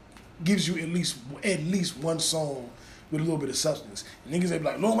he gives you at least one song with a little bit of substance. And niggas they be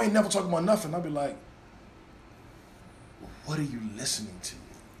like, Lil Wayne never talk about nothing. I'll be like, what are you listening to?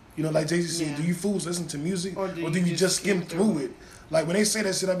 You know, like Jay-Z said, do you fools listen to music? Or do you just skim through it? Like, when they say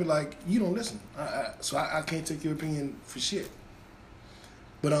that shit, I be like, you don't listen. So I can't take your opinion for shit.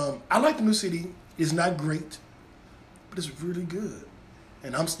 But I like the new CD. It's not great, but it's really good.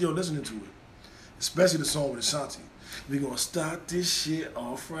 And I'm still listening to it. Especially the song with Ashanti. We're going to start this shit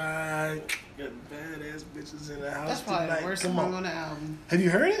off right. Got badass bitches in the house That's probably tonight. the worst Come song on the album. Have you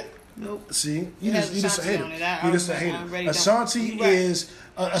heard it? Nope. See? You It has just a Ashanti hater. on it. You just a I hater. already don't- Ashanti You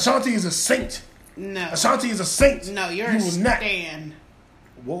right. Ashanti is a saint. No. Ashanti is a saint. No, you're you a will not. stan.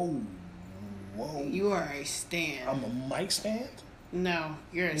 Whoa. You are a stan. I'm a mic stand? No,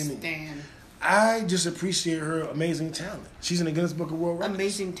 you're a What do you mean? stan. I just appreciate her amazing talent. She's in the Guinness Book of World Records.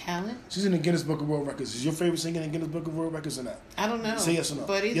 Amazing talent? She's in the Guinness Book of World Records. Is your favorite singer in the Guinness Book of World Records or not? I don't know. Say yes or no.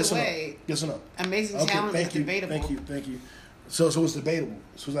 But either yes way, or no? Yes or no? amazing talent is debatable. Thank you. So it's debatable.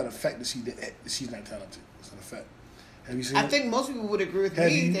 So it's not a fact that she's not talented. It's not a fact. Have you seen I it? think most people would agree with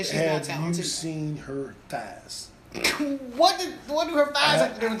me that she's not Have talented. you seen her thighs? What do her thighs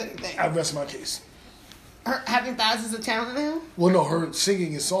have to do with anything? I rest my case. Her having thighs is a talent now? Well, no, her singing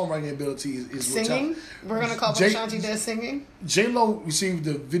and songwriting ability is what Singing? talent. We're going to call J- Ashanti does singing? J-Lo received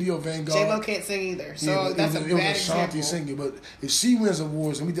the Video Vanguard. J-Lo can't sing either. So but that's it a was bad Ashanti example. singing. But if she wins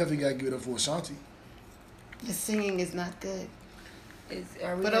awards, then we definitely got to give it up for Ashanti. The singing is not good.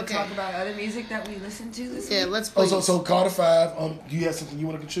 Are we But going okay. to talk about other music that we listen to this Yeah, week? let's Oh, please. so Carter 5, do you have something you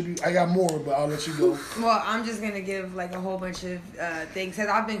want to contribute? I got more, but I'll let you go. Well, I'm just going to give like a whole bunch of things. Cause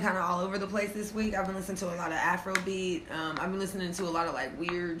I've been kind of all over the place this week. I've been listening to a lot of Afrobeat. I've been listening to a lot of like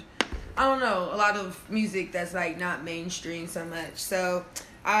weird, I don't know, a lot of music that's like not mainstream so much. So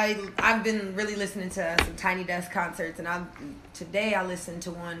I've been really listening to some Tiny Desk concerts. And today I listened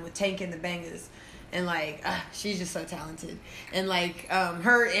to one with Tank and the Bangers. And like she's just so talented, and like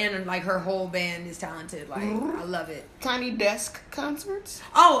her and like her whole band is talented. Like I love it. Tiny Desk concerts?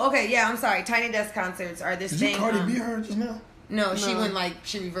 Oh, okay, yeah. I'm sorry. Tiny Desk concerts are this Did thing. you Cardi B her just now? No, she No. went like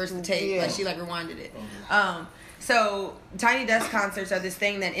she reversed the tape, Yeah. like she like rewinded it. So Tiny Desk concerts are this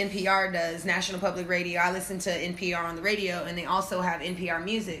thing that NPR does, National Public Radio. I listen to NPR on the radio, and they also have NPR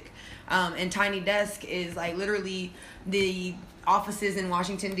Music. And Tiny Desk is like literally the offices in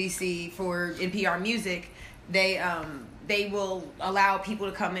Washington D.C. for NPR Music. They will allow people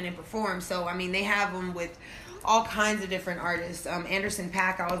to come in and perform. So I mean, they have them with all kinds of different artists. Anderson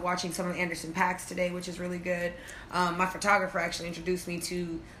 .Paak, I was watching some of Anderson .Paak's today, which is really good. My photographer actually introduced me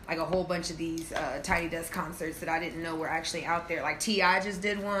to like a whole bunch of these Tiny Desk concerts that I didn't know were actually out there. Like T.I. just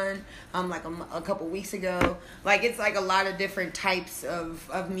did one like a couple weeks ago. Like it's like a lot of different types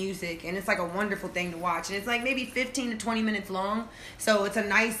of music, and it's like a wonderful thing to watch. And it's like maybe 15 to 20 minutes long. So it's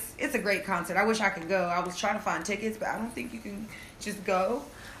a great concert. I wish I could go. I was trying to find tickets, but I don't think you can just go.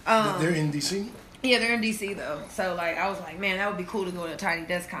 They're in DC? Yeah, they're in DC though. So like I was like, man, that would be cool to go to a Tiny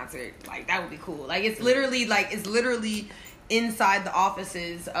Desk concert. Like that would be cool. Like it's literally inside the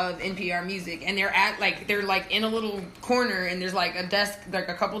offices of NPR Music, and they're like in a little corner, and there's like a desk, like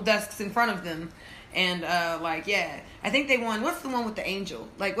a couple desks in front of them. And I think they won. What's the one with the angel?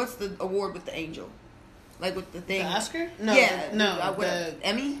 Like what's the award with the angel? Like with the thing. The Oscar? No. Yeah. The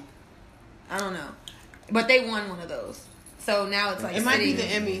Emmy? I don't know. But they won one of those. So now it's like it might be the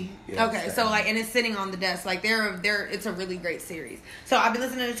Emmy. Yeah, okay, so like, and it's sitting on the desk. Like it's a really great series. So I've been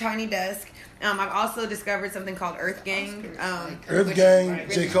listening to Tiny Desk. I've also discovered something called Earth Gang. Earth Gang,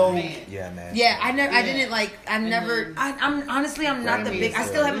 J. Cole. Yeah, man. Yeah, I'm honestly not the big. I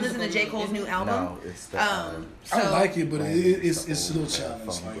still haven't listened to J. Cole's new album. No, it's the. I like it, but it's a little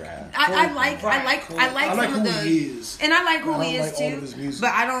challenging. I like some of the. Who he is. And I like who he I is like all of too. his music.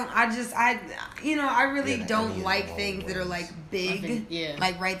 But I really don't Emmy like is things that are like big, yeah.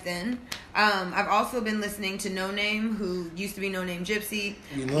 like right then. I've also been listening to No Name, who used to be No Name Gypsy.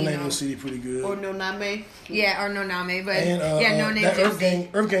 Yeah, No Name CD pretty good. Or No Name. Yeah, or No Name, but And No Name that Gypsy.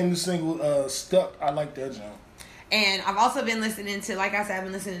 Earth Gang new single, Stuck. I like that jump. And I've also been listening to, like I said, I've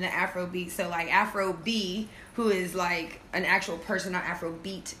been listening to Afrobeat. So like Afro B, who is like an actual person, not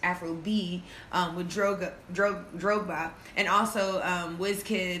Afrobeat, Afro B, with Drogba, and also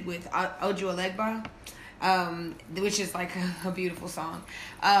Wizkid with Ojo Alegba. Which is like a beautiful song.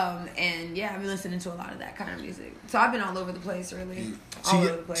 And yeah, I've been listening to a lot of that kind of music. So I've been all over the place, really. All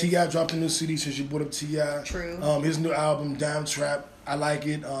over the place. T.I. dropped a new CD since you brought up T.I. True. His new album, Down Trap, I like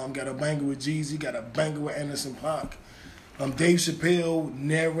it. Got a banger with Jeezy, got a banger with Anderson .Paak. Dave Chappelle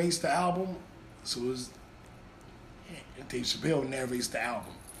narrates the album. So it's Dave Chappelle narrates the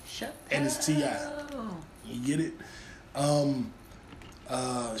album. And it's T.I. You get it? I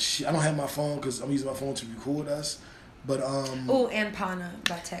don't have my phone because I'm using my phone to record us. But and Pana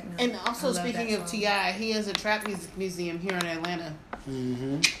by Techno. And also speaking of T.I., he has a trap music museum here in Atlanta.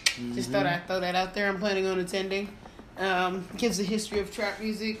 Just thought I'd throw that out there. I'm planning on attending. Gives a history of trap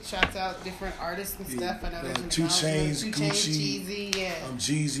music. Shouts out different artists and stuff. I know there's 2 Chainz, Gucci, Jeezy, yeah.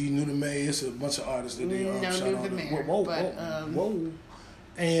 Jeezy, Nuda May. It's a bunch of artists that they No shout out. Nuda May, Whoa.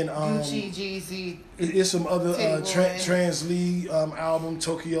 And Gucci, Jeezy. It's some other Titty Boy. Trans Lee album,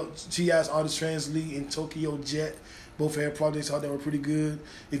 Tokyo T.I.'s artist Trans Lee and Tokyo Jet. Both had projects out that were pretty good.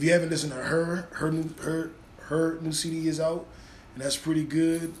 If you haven't listened to her new CD is out, and that's pretty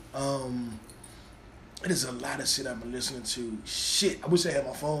good. There's a lot of shit I've been listening to. Shit, I wish I had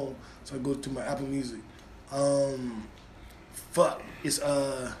my phone so I go through my Apple Music. It's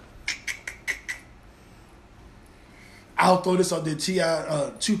I'll throw this out there.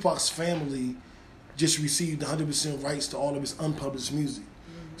 T.I. Tupac's family just received 100% rights to all of his unpublished music.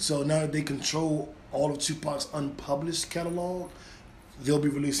 So now that they control all of Tupac's unpublished catalog, they'll be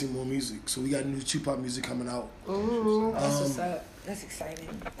releasing more music. So we got new Tupac music coming out. Ooh, that's what's up. That's exciting.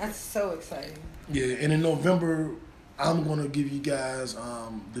 That's so exciting. Yeah, and in November, I'm gonna give you guys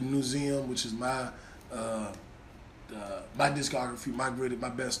the Museum, which is my discography, my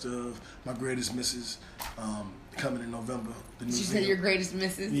best of, my greatest misses, coming in November. The Did you say your greatest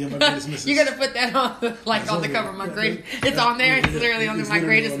misses? Yeah, my greatest misses. You're gonna put that on on the cover. My great. It's on there. It's literally on there. My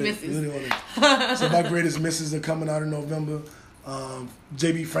greatest misses. So my greatest misses are coming out in November.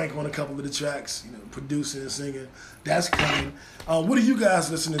 JB Frank on a couple of the tracks, producing and singing. That's coming. What are you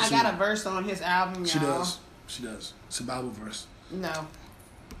guys listening to? I got a verse on his album, y'all. She does. It's a Bible verse. No.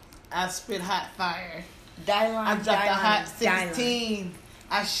 I spit hot fire. Dylon, I dropped a hot 16.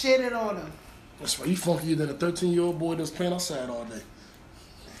 I shitted on him. That's right. You funkier than a 13-year-old boy that's playing outside all day.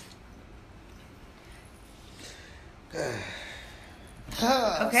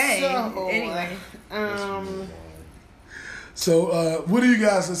 Okay. So, anyway. So, what are you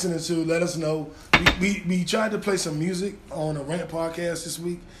guys listening to? Let us know. We tried to play some music on a Rant podcast this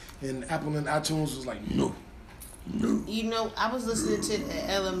week, and Apple and iTunes was like, no. You know, I was listening to the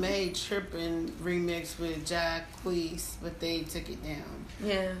LMA Trippin' remix with Jacquees, but they took it down.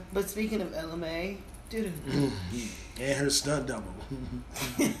 Yeah. But speaking of LMA, And her stunt double.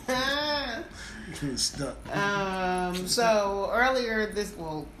 Stunt. So earlier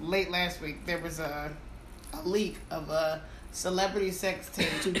late last week, there was a leak of a celebrity sex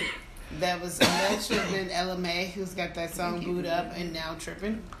tape that was alleged to have been LMA, who's got that song Booed Up and Now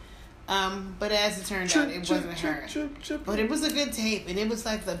Trippin'. But as it turned out, it wasn't her. But it was a good tape, and it was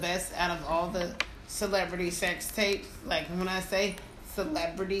like the best out of all the celebrity sex tapes. Like when I say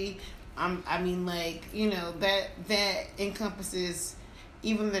celebrity, I mean like, you know, that encompasses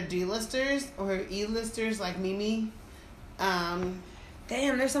even the D-listers or E-listers like Mimi. Damn,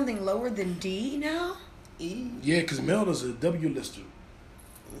 there's something lower than D now? E. Yeah, because Melda's a W-lister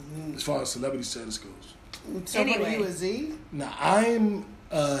as far as celebrity status goes. So Anyway. what are you, a Z? Now, I'm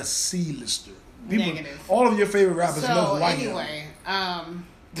a C-lister. Negative. All of your favorite rappers So love white. anyway,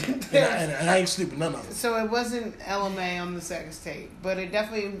 And I ain't sleeping none of them. so it wasn't LMA on the sex tape, but it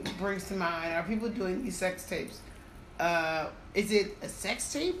definitely brings to mind, are people doing these sex tapes? Is it a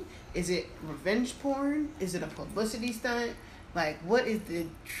sex tape? Is it revenge porn? Is it a publicity stunt? Like, what is the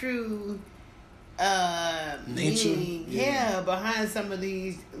true Nature? meaning? Yeah. Behind some of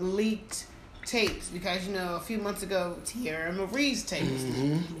these leaked tapes, because you know a few months ago Tierra Marie's tapes,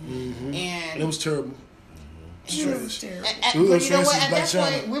 And and it was terrible. She was Trash. terrible. But Who you else know what? fancies At Black that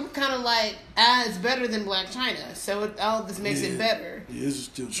China? point, we were kind of like, it's better than Black China. So all this makes it better Yeah, it's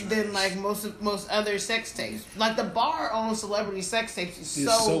still trash. than like most other sex tapes. Like the bar on celebrity sex tapes is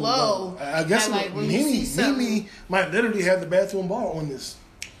It's so low. I guess that, like when you see something, Mimi might literally have the bathroom bar on this.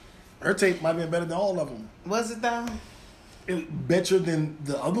 Her tape might be better than all of them. was it though? It better than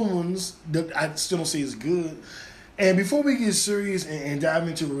the other ones that I still don't say is good. And before we get serious and dive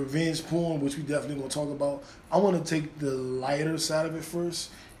into revenge porn, which we definitely gonna talk about, I want to take the lighter side of it first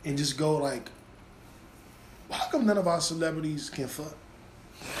and just go like, how come none of our celebrities can fuck?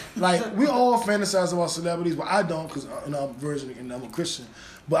 Like we all fantasize about celebrities, but I don't because I'm a virgin and I'm a Christian.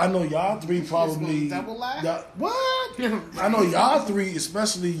 But I know y'all three probably. gonna double lie? Y'all- what? I know y'all three,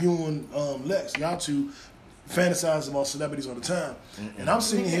 especially you and Lex, y'all two fantasize about celebrities all the time. And I'm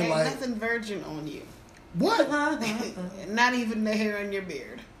sitting Nigga, here ain't like, nothing virgin on you. what? Not even the hair on your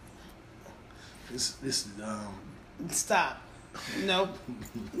beard. This Stop. Nope.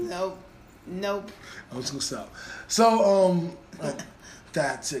 Nope. Nope. I'm just gonna stop. So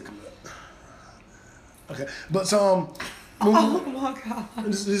that tickler. Okay, but so Oh my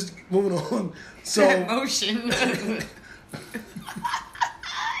god. just moving on. So That motion.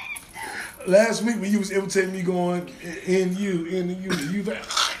 last week when you was imitating me going in you like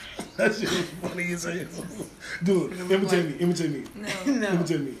that shit was funny as hell. Do it. Imitate me. No. No.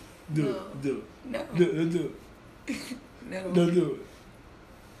 Imitate me. Do No. it. Do No. it. Do it. Do it. No. No, do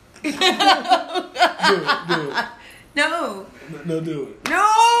it. Do it. Do it. No. No, do it.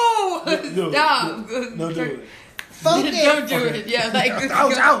 No. Do it. Stop. No, do it. Focus. Don't do Okay. it. Yeah, like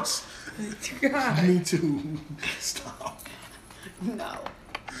Ouch, ouch. God. Me too. Stop. No.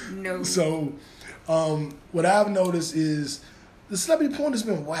 No. So, what I've noticed is the celebrity porn has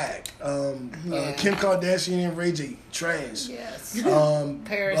been whack. Yeah. Kim Kardashian and Ray J, trash. Yes. Paris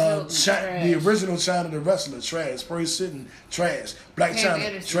Paris Hilton, trash. the original China the wrestler, trash. Paris Hilton, trash. Black Pam China,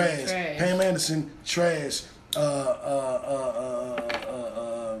 Anderson, trash. trash. Pam Anderson, trash.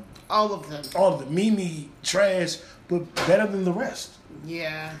 All of them. All of them. Mimi, trash, but better than the rest.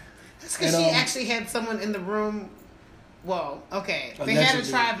 Yeah. That's because And, she actually had someone in the room. Whoa, okay. They had a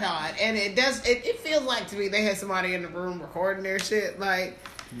Allegedly. tripod, and it feels like to me they had somebody in the room recording their shit. Like,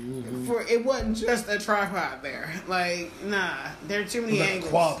 for it wasn't just a tripod there. Like, nah, there are too many Like a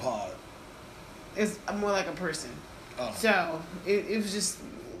angles. quad pod. It's more like a person. Oh. So it was just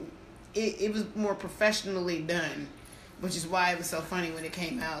it was more professionally done, which is why it was so funny when it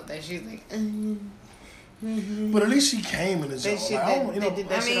came out that she's like, But at least she came in the they, job. shit, Like, I don't, they did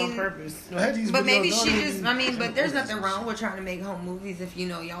that I shit on mean- purpose. had these But maybe videos she done. just, I mean, but there's nothing wrong with trying to make home movies if you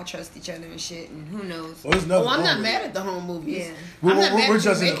know y'all trust each other and shit, and who knows. Well, there's nothing Oh, I'm wrong not with mad it. at the home movies. Yeah. I'm not mad We're at you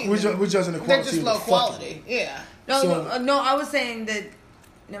judging making we're them. judging the They're quality just of low the fucking. quality. Yeah. No, So- no, I was saying that.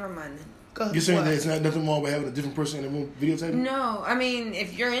 Never mind. Then. Go You're saying what? there's not nothing wrong with having a different person in the room videotaping? No, I mean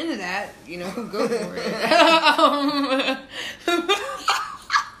if you're into that, you know, go for it.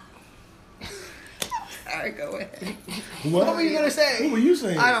 Sorry, go ahead. What were you gonna say? What were you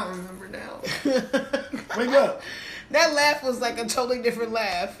saying? I don't remember now. Wake up. That laugh was like a totally different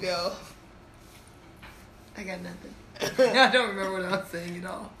laugh, yo. I got nothing. I don't remember what I was saying at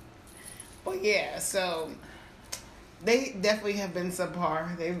all. Well, yeah. So They definitely have been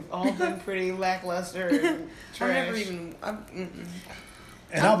subpar. They've all been pretty lackluster and trash. I never even.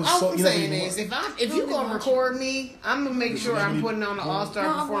 And I was so All I'm saying is, if you gonna record me, I'm gonna make sure I'm putting on an all-star No,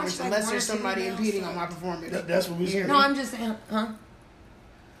 I performance, watched, like, unless one there's or two somebody videos, impeding so- on my performance. that's what we said. No, I'm just saying, huh?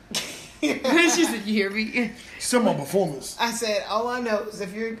 It's just that you hear me. Still my performance. I said, all I know is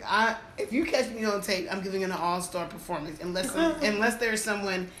if you catch me on tape, I'm giving an all-star performance, unless there's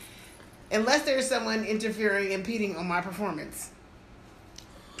someone interfering, impeding on my performance.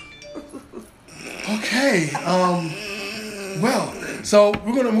 Okay. Well, so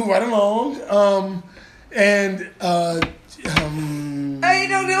we're gonna move right along. I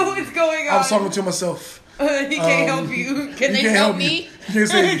don't know what's going on. I was talking to myself. He can't help you. Can they can't help help me? you. He can't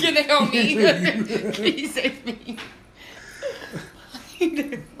save you. Can they help me? He can't save you. Can you save me?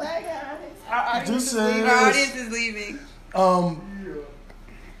 Bye guys. Our audience is Deuces. leaving. Our audience is leaving.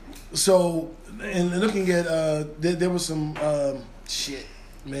 So, and looking at, there was some, shit,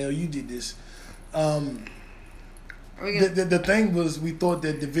 Mel, you did this. Are we gonna, The thing was, we thought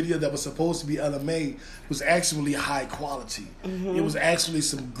that the video that was supposed to be LMA was actually high quality. It was actually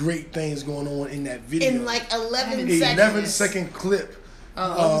some great things going on in that video. In like 11 a seconds. 11-second clip. It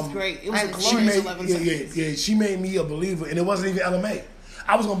was great. It was a She glorious made, 11 yeah, seconds. yeah, she made me a believer, and it wasn't even LMA.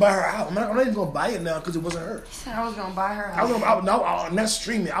 I was gonna buy her out. I'm not even gonna buy it now because it wasn't her. I was gonna buy her. I was not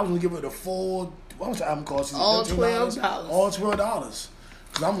streaming. I was gonna give her the full. What was the album called? All $13? $12. All $12.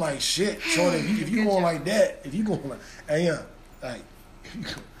 Cause I'm like shit. So if you going like that, if you going like, hey, yeah, like.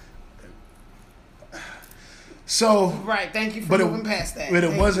 So. Right, thank you for But moving past that. But it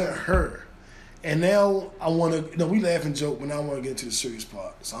Thank wasn't you. her. And now I want to. No, we laugh and joke, but now I want to get into the serious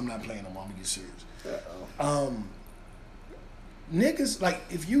part. So I'm not playing no more. I'm gonna get serious. Niggas, like,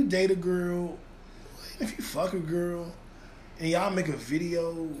 if you date a girl, if you fuck a girl, and y'all make a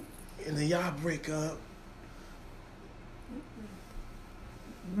video, and then y'all break up,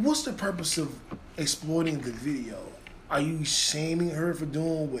 what's the purpose of exploiting the video? Are you shaming her for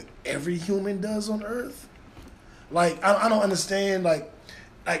doing what every human does on Earth? Like, I don't understand, like,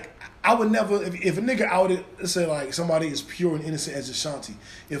 I would never, if a nigga outed, let's say like somebody as pure and innocent as Ashanti,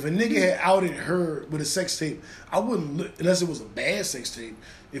 if a nigga had outed her with a sex tape, I wouldn't look, unless it was a bad sex tape,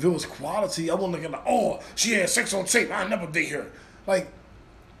 if it was quality, I wouldn't look at like, oh, she had sex on tape, I never date her. Like,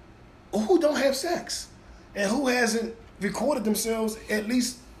 who don't have sex? And who hasn't recorded themselves at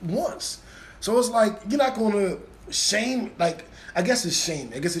least once? So it's like, you're not going to shame, like, I guess it's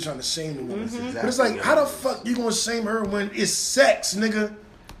shame. I guess they're trying to shame the woman. But it's like, how the fuck you going to shame her when it's sex, nigga?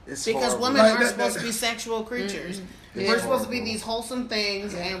 It's Because horrible. women Like, aren't that- supposed to be sexual creatures. Yeah. We're supposed to be these wholesome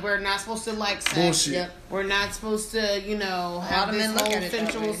things, and we're not supposed to like sex. Bullshit. Yep. We're not supposed to, have lot of this men look whole at it that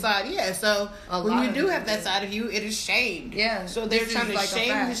sensual way. side. Yeah, so A when lot you of do men have that do. side of you, it is shamed. Yeah. So they're This trying is to like a shame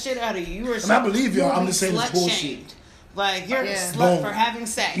the fact. shit out of you. You are I believe y'all. you are I'm just saying it's slut bullshit. shamed. Like you're Yeah. a slut Boom. for having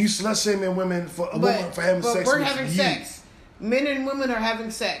sex. You slut shaming women for a woman for having but sex we're with having you. sex. Men and women are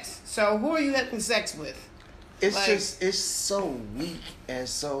having sex. So who are you having sex with? It's Like- just, it's so weak and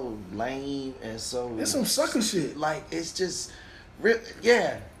so lame and so. It's some sucker shit. Like, it's just,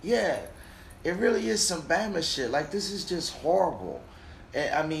 yeah. It really is some Bama shit. Like, this is just horrible.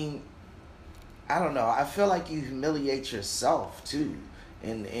 And I mean, I don't know. I feel like you humiliate yourself too.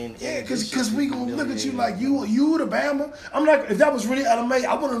 Yeah, because we gonna look at you like you the Bama. I'm like, if that was really LMA,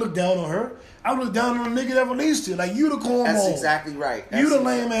 I wouldn't look down on her. I would look down on the nigga that released it. Like, you the cornball. That's exactly right. You the That's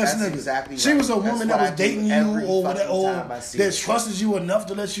lame ass that's nigga. Exactly right. She was a That's woman what that was I do dating you every or fucking whatever, time I see that it. trusted you enough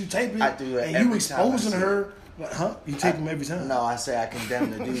to let you tape it. I do it and every you time I exposing see her. Like, huh? You tape them every time. No, I say I condemn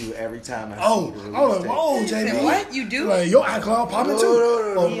the dude every time I Oh, see the I was release like, whoa, date. said, JB. what? You do? Like, your iCloud popping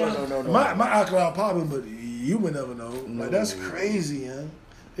too? No. My iCloud popping, but you would never know. No. Like, that's crazy, man.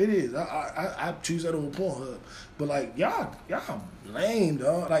 It is. I choose that over Pornhub. But, like, y'all lame,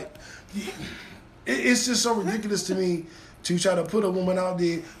 dog. Like, it's just so ridiculous to me to try to put a woman out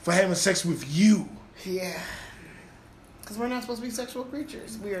there for having sex with you. Yeah. Because we're not supposed to be sexual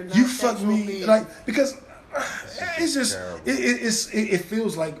creatures. We are not You fuck sexual me, beings. like, because it's just, terrible. it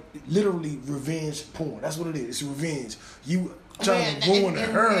feels like literally revenge porn. That's what it is. It's revenge. You trying to ruin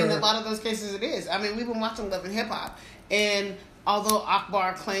her. In a lot of those cases, it is. I mean, we've been watching Love and Hip Hop, and although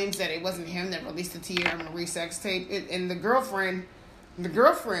Akbar claims that it wasn't him that released the Tierra Marie sex tape, and the girlfriend,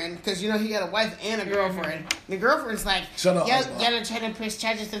 because he had a wife and a girlfriend. The girlfriend's like, Shut up, y'all Akbar. are trying to press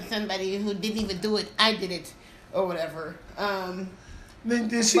charges on somebody who didn't even do it. I did it, or whatever. Then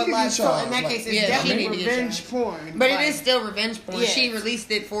she But can like, get so charged. in that Like, case, it's Yeah, she definitely need to get revenge charged. porn. But Like, it is still revenge porn. Yeah. She released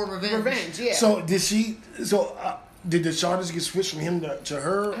it for revenge. revenge. Yeah. So did she? So did the charges get switched from him to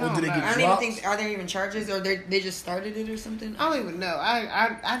her, or don't did they know. get I don't even dropped? think. Are there even charges, or they just started it or something? I don't even know.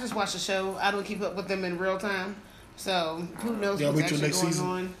 I just watch the show. I don't keep up with them in real time. So who knows Yeah, what's wait till actually next going season?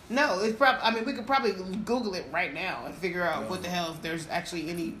 on? No, it's probably. I mean, we could probably Google it right now and figure out what the hell if there's actually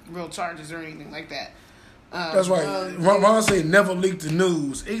any real charges or anything like that. That's right. Ron said never leak the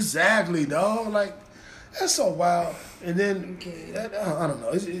news. Exactly, dog. Like, that's so wild. And then, I don't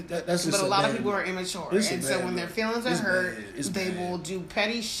know. That's just But a lot of bad- people are immature, it's a and so bad when their look. feelings are It's hurt, bad. It's they bad. will do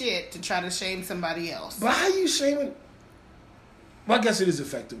petty shit to try to shame somebody else. But how you shaming? Well, I guess it is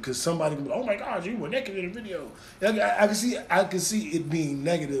effective because somebody can be like, "Oh my God, you were naked in a video." I can see it being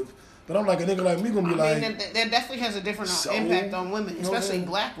negative, but I'm like a nigga like me gonna be like, that definitely has a different So? impact on women, especially No.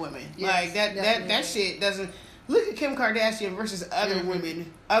 black women. Yes, like that definitely. shit doesn't. Look at Kim Kardashian versus other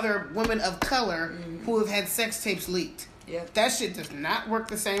women of color who have had sex tapes leaked. Yep. That shit does not work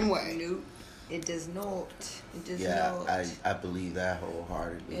the same way. Nope. It does not. It does Yeah, not. I believe that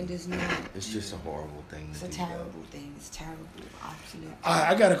wholeheartedly. It does not. It's just a horrible thing It's to a do. terrible thing. It's terrible. Absolutely.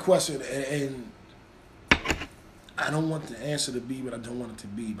 I got a question, and I don't want the answer to be what I don't want it to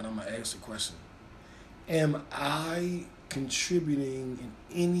be, but I'm gonna ask the question: am I contributing in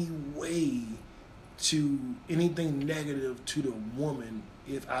any way to anything negative to the woman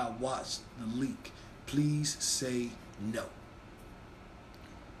if I watch the leak? Please say no.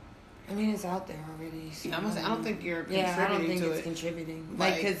 I mean, it's out there already. So Yeah, I'm gonna say, I don't think you're Yeah, I don't contributing think to it's it. contributing.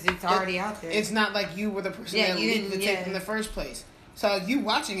 Like, Like, because it's already out there. It's not like you were the person Yeah, that you leaked the didn't- tape yeah. in the first place. So you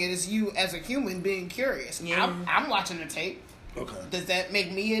watching it is you as a human being curious. Yeah. I'm watching the tape. Okay. Does that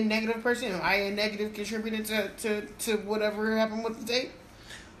make me a negative person? Am I a negative contributor to whatever happened with the tape?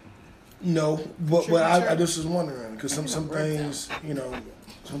 No, but Sure. I just was wondering because some Works out. things,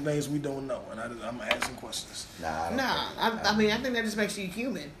 some things we don't know, and I'm asking questions. Nah, I don't Nah, think- I mean, I think that just makes you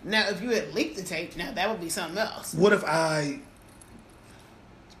human. Now, if you had leaked the tape, now that would be something else. What if I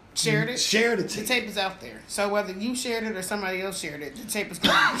Shared it? share the The tape? tape is out there. So whether you shared it or somebody else shared it, the tape is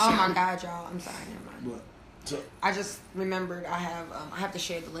going to be Oh my shared. God, y'all! I'm sorry. Never mind. What? So, I just remembered I have to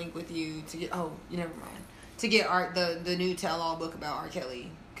share the link with you to get. Oh, you never mind. To get the new tell-all book about R.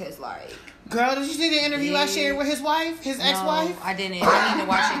 Kelly, cause like. Girl, did you see the interview I Yeah. shared with his wife, his ex-wife? No, I didn't. I need to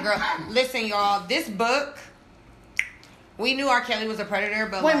watch it, girl. Listen, y'all. This book. We knew R. Kelly was a predator,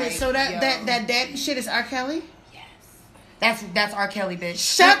 but Wait a like, minute, so that yo, daddy shit is R. Kelly? That's R. Kelly, bitch.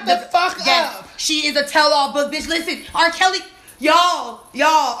 Shut the fuck Yes, up. she is a tell-all book, bitch. Listen, R. Kelly, y'all,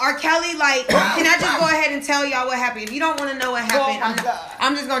 R. Kelly, like, can I just go ahead and tell y'all what happened? If you don't want to know what happened, Oh my God.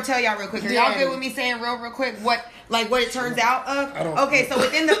 I'm just gonna tell y'all real quick. Are y'all Daddy. good with me saying real quick what it turns out of? I don't- Okay, so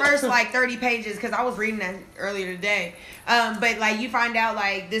within the first like 30 pages, because I was reading that earlier today, but like you find out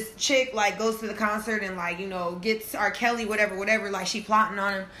like this chick like goes to the concert and like gets R. Kelly whatever like she plotting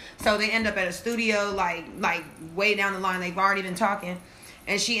on him, so they end up at a studio like way down the line. They've already been talking.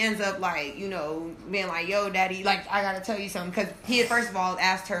 And she ends up like, being like, yo, daddy, like, I gotta tell you something. Because he had first of all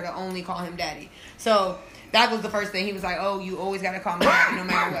asked her to only call him daddy. So that was the first thing. He was like, oh, you always gotta call me daddy no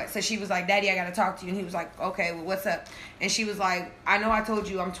matter what. So she was like, daddy, I gotta talk to you. And he was like, okay, well, what's up? And she was like, I know I told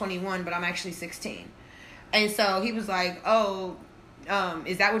you I'm 21, but I'm actually 16. And so he was like, oh,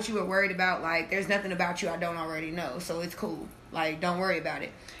 is that what you were worried about? Like, there's nothing about you I don't already know. So it's cool. Like, don't worry about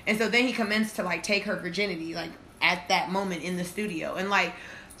it. And so then he commenced to like take her virginity, like, at that moment in the studio. And like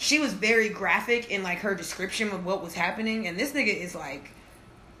she was very graphic in like her description of what was happening, and this nigga is like,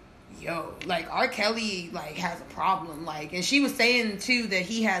 yo, like R. Kelly like has a problem, like, and she was saying too that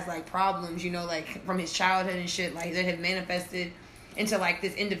he has like problems, like from his childhood and shit, like that have manifested into like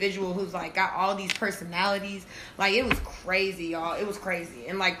this individual who's like got all these personalities. Like it was crazy, y'all. It was crazy.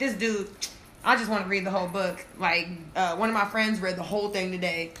 And like this dude, I just want to read the whole book. Like one of my friends read the whole thing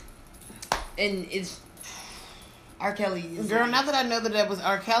today, and it's R. Kelly is Girl, like, now that I know that was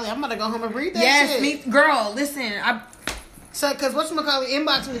R. Kelly, I'm gonna go home and read that yes, shit. me, girl. Listen, So, cause whatchamacallit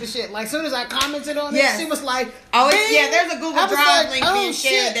inboxed me the shit. Like, soon as I commented on Yes. it, she was like, oh, "Dang." yeah. There's a Google I was Drive like, link oh, being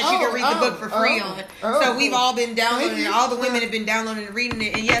shared shit. that you can read the book for free oh, on. oh. So we've all been downloading Thank it. you. All the women have been downloading and reading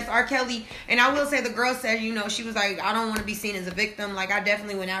it. And yes, R. Kelly. And I will say the girl said, she was like, I don't want to be seen as a victim. Like I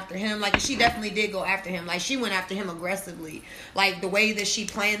definitely went after him. Like she definitely did go after him. Like she went after him aggressively. Like the way that she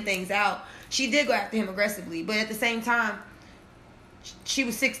planned things out, she did go after him aggressively. But at the same time, she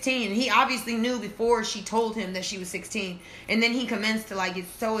was 16 and he obviously knew before she told him that she was 16, and then he commenced to like get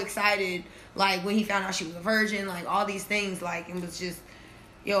so excited like when he found out she was a virgin, like all these things, like it was just,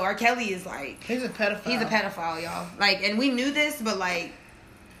 R. Kelly is like, He's a pedophile, y'all. Like, and we knew this, but like,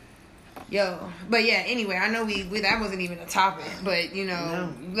 but yeah, anyway, I know we that wasn't even a topic, but do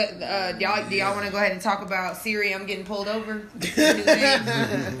y'all want to go ahead and talk about Siri? I'm getting pulled over.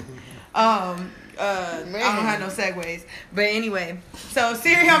 I don't have no segues. But anyway, so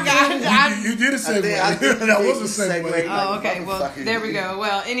Siri, I'm You did a segue. I think That you was a did segue. Oh, okay. Well, Motherfucker. there we go.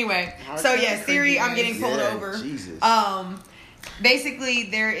 Well, anyway, so yeah, Siri, I'm getting pulled Yeah, over. Jesus. Basically,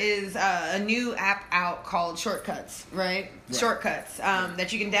 there is a new app out called Shortcuts, right? Shortcuts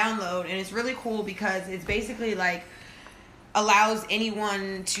that you can download, and it's really cool because it's basically like allows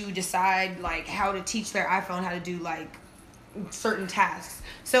anyone to decide like how to teach their iPhone how to do like certain tasks.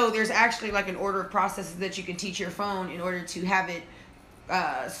 So there's actually like an order of processes that you can teach your phone in order to have it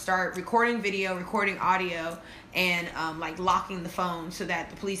start recording video, recording audio, and like locking the phone so that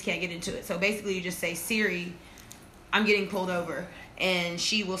the police can't get into it. So basically you just say, Siri, I'm getting pulled over, and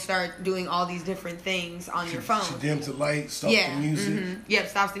she will start doing all these different things on your phone. She dims the light, stops the music. Yep,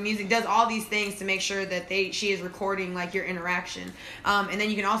 stops the music, does all these things to make sure that she is recording like your interaction. And then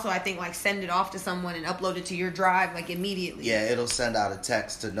you can also, I think, like send it off to someone and upload it to your drive like immediately. Yeah, it'll send out a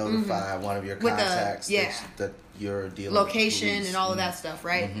text to notify one of your With the- contacts yeah. that you're dealing Location with police. and all of that stuff,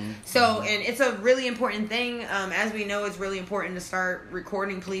 right? So, and it's a really important thing. As we know, it's really important to start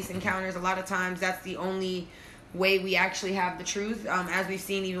recording police encounters. A lot of times that's the only way we actually have the truth. As we've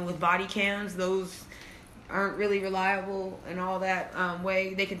seen even with body cams, those aren't really reliable and all that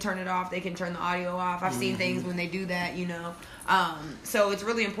way. They can turn it off, they can turn the audio off. I've seen things when they do that, you know. So it's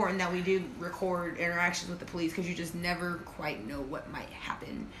really important that we do record interactions with the police because you just never quite know what might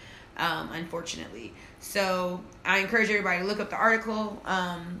happen, unfortunately. So I encourage everybody to look up the article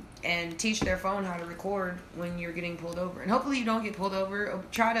and teach their phone how to record when you're getting pulled over. And hopefully you don't get pulled over.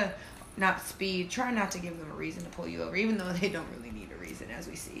 Try to not speed. Try not to give them a reason to pull you over, even though they don't really need a reason, as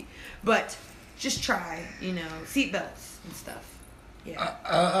we see. But just try, you know, seatbelts and stuff. Yeah.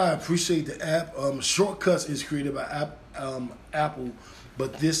 I appreciate the app. Shortcuts is created by Apple,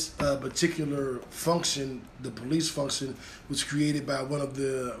 but this particular function, the police function, was created by one of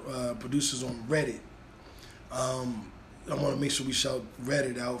the producers on Reddit. I want to make sure we shout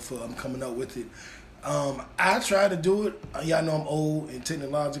Reddit out for coming up with it. I try to do it. Y'all know I'm old and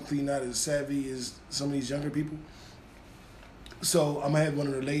technologically not as savvy as some of these younger people. So I'm gonna have one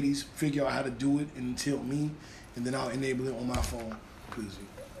of the ladies figure out how to do it and tell me, and then I'll enable it on my phone because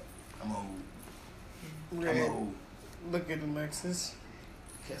I'm old. Red, I'm old. look at Alexis.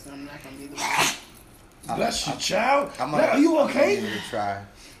 Because I'm not going to be the one. Bless you, child. I'm Are you okay? I'm gonna try.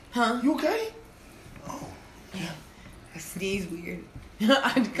 You okay? I sneeze weird.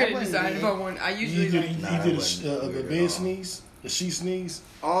 I couldn't wasn't decide if weird. I want. I You usually did, like you Nah, did that wasn't the weird bed at all. sneeze, the she sneeze.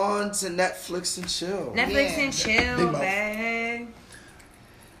 On to Netflix and chill. Netflix Yeah. and chill, Big mouth. bag.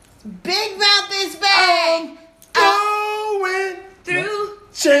 Big Mouth is back! Going Through.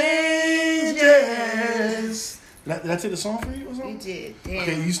 changes. Did I take the song for you or You something? did. Damn.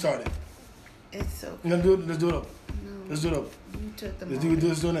 Okay, you started. It's so. Let's do it. Let's do it up. Let's do it up. You took the Let's do it.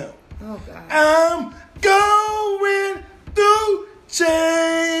 Let's do it now. Oh God. I'm going through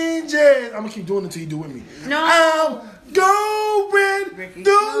changes. I'm gonna keep doing it until you do it with me. No. I'm going Ricky,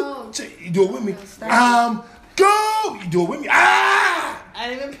 through. no. You do it with me. stop. You do it with me. Ah! I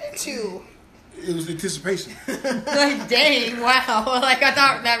didn't even pitch you. It was anticipation. Like dang, wow. Like I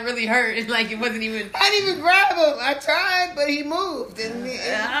thought that really hurt, and like it wasn't even. I didn't even grab him. I tried, but he moved. And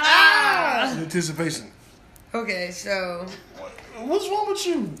Anticipation. Okay, so What's wrong with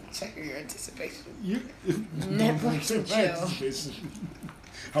you? Check your anticipation. You Netflix and chill. Anticipation.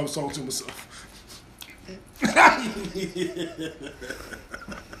 I was talking to myself.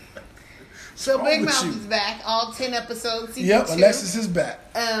 So wrong Big with Mouth you? is back. All 10 episodes. Season Yep, 2. Alexis is back.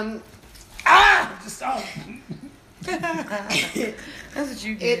 that's what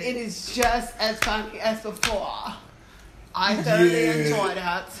you It did. is just as funny as before. I thoroughly Yeah. enjoyed it.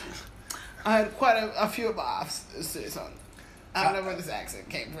 I had quite a few laughs. I don't know where this accent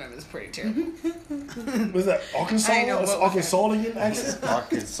came from. It's pretty terrible. What's that? Arkansas? I didn't know what was Arkansasian accent?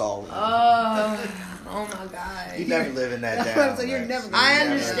 Arkansas. Oh my God. You never living that down. So you're Max. never- I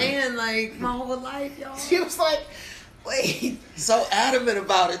Never. understand, like my whole life, y'all. She was like, wait. So adamant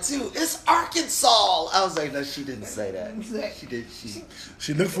about it too. It's Arkansas. I was like, no, she didn't say that. Exactly. She did. She.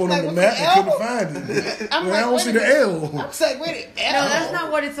 She looked for it Like, on the what's map the and couldn't find it. I'm Well, like, I don't wait see a the minute. I L. was like, wait a minute. No, that's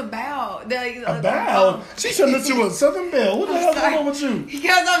not what it's about. About? She should have to a Southern Belle. What the hell going on with you?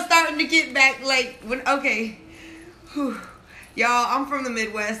 Because I'm starting to get back, like, when, okay. Whew. Y'all, I'm from the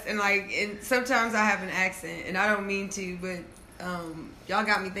Midwest, and, like, and sometimes I have an accent, and I don't mean to, but y'all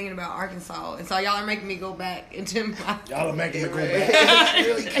got me thinking about Arkansas, and so y'all are making me go back into my. Y'all are making me go back. It's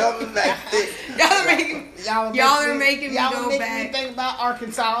really coming back thick. Y'all are making me go back. Me think about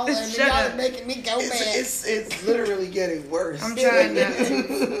Arkansas, and Shut y'all up. are making me go back. It's literally getting worse. I'm trying not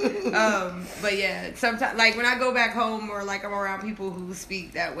to. But yeah, sometimes like when I go back home or like I'm around people who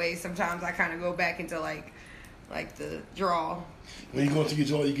speak that way, sometimes I kind of go back into like the draw. When you go to get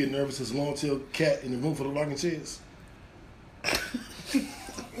joy, you get nervous as a long-tailed cat in the room for the rocking chairs.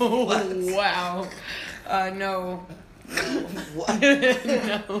 Wow. No. What?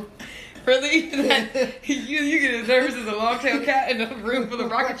 No. Really? You get as nervous as a long-tailed cat in the room for the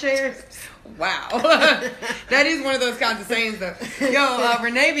rocket chairs? Wow. That is one of those kinds of sayings, though. Yo,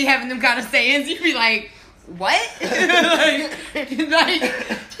 Renee be having them kind of sayings. You be like, what? like,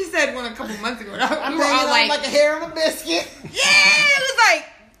 she said one a couple months ago. I'm We were all like a hair on a biscuit. yeah! It was like,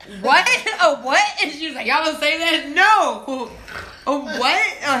 what? A what? And she was like, y'all don't say that? No. A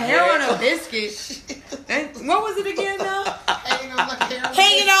what? A hair on a biscuit. And what was it again, though? Hanging on like a hair on a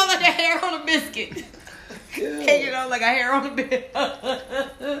Hanging on like a hair on a biscuit. Hanging on like a hair on a biscuit.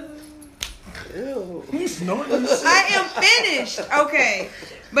 Ew. I am finished. Okay.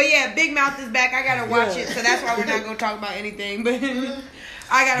 But yeah, Big Mouth is back. I gotta watch it, so that's why we're not gonna talk about anything. But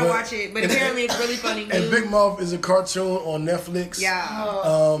I gotta watch it. But apparently it's really funny. And Big Mouth is a cartoon on Netflix.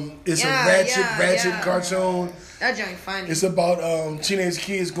 Yeah. It's Yeah, a ratchet yeah. cartoon. That joint funny. It's about teenage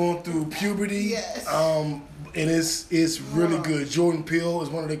kids going through puberty. Yes. And it's really good. Jordan Peele is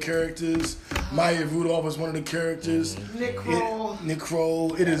one of the characters. Maya Rudolph is one of the characters. Nick Kroll. Nick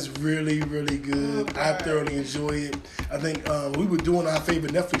Kroll. It is really, really good. I thoroughly enjoy it. I think we were doing our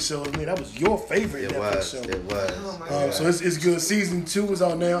favorite Netflix show. I mean, that was your favorite It Netflix was. show. It was. Oh my God. So it's good. Season 2 is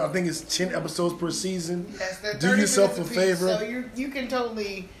out now. I think it's 10 episodes per season. Yes, they're Do 30 yourself a minutes apiece, favor. So you can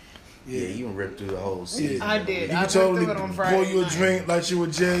totally. Yeah, you can rip through the whole season. Yeah. I did. You I can went totally through it on pour Friday you a night. drink like you were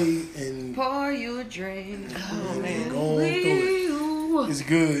Jay and Pour you a drink. Oh man. go on through it. It's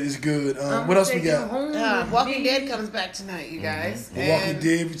good. It's good. What else we got? Walking Dead comes back tonight, you guys. The Walking And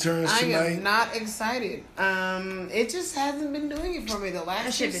Dead returns I am tonight. not excited. It just hasn't been doing it for me the That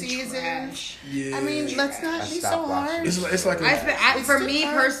last shit two been seasons. trash. Yeah. I mean, let's not I be so stopped watching. hard. it's like a, It's For too me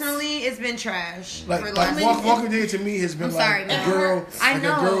hard. personally, it's been trash. like, for like last Walking Dead to me has been I'm like sorry, a no. girl, I like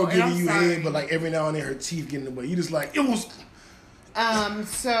know, a girl and giving I'm you sorry. head, but like every now and then her teeth getting in the way. You just like it was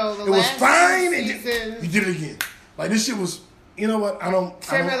So the it was last fine, two and seasons, you did it again. Like this shit was. You know what? I don't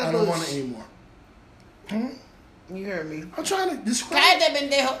Brother Bush. want it anymore. you heard me. I'm trying to describe. Cállate,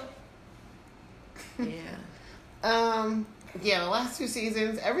 pendejo. Yeah. Yeah, the last two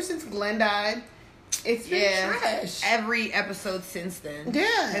seasons, ever since Glenn died, it's been trash. Every episode since then. Yeah,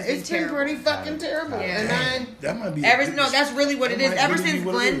 has it's been terrible. pretty fucking terrible. Yeah. And That might be. That's really what it That is. might Ever really be since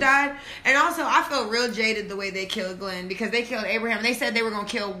what it Glenn is. died, and also I felt real jaded the way they killed Glenn because they killed Abraham. They said they were gonna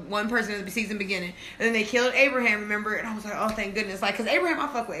kill one person at the season beginning, and then they killed Abraham. Remember? And I was like, oh, thank goodness! Like, cause Abraham, I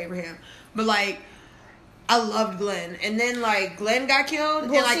fuck with Abraham, but like, I loved Glenn, and then like Glenn got killed,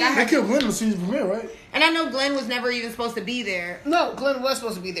 and Well, like see, I They had, killed Glenn in the season premiere, right? and I know Glenn was never even supposed to be there. no, Glenn was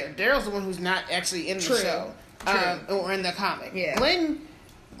supposed to be there. Daryl's the one who's not actually in the True. show. True. Or in the comic. Yeah. Glenn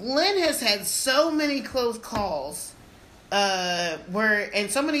has had so many close calls and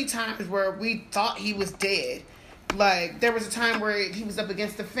so many times where we thought he was dead. Like, there was a time where he was up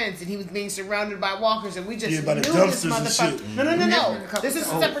against the fence and he was being surrounded by walkers and we just Yeah, by the knew this dumpsters and motherfucker. shit. No. Never. This is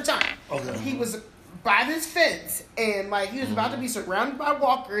a separate time. Okay. He was by this fence and, like, he was about to be surrounded by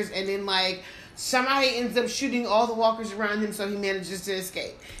walkers and then, like, somebody ends up shooting all the walkers around him, so he manages to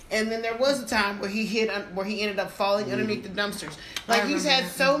escape. And then there was a time where he ended up falling underneath the dumpsters. Like, he's had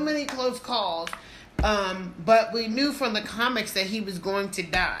so many close calls, but we knew from the comics that he was going to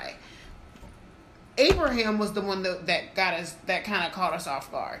die. Abraham was the one that got us, that kind of caught us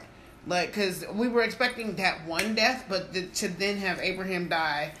off guard. Like, because we were expecting that one death, but to then have Abraham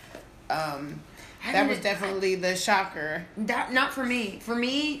die, that was definitely the shocker. Not for me. For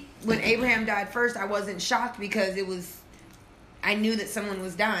me, when Abraham died first, I wasn't shocked because I knew that someone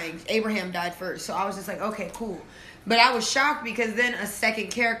was dying. Abraham died first, so I was just like, okay, cool. But I was shocked because then a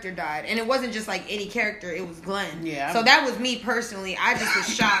second character died. And it wasn't just like any character, it was Glenn. Yeah. So that was me personally. I just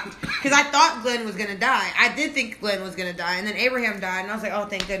was shocked because I thought Glenn was going to die. I did think Glenn was going to die. And then Abraham died, and I was like, oh,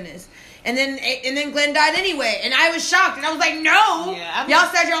 thank goodness. And then Glenn died anyway. And I was shocked. And I was like, no. Yeah,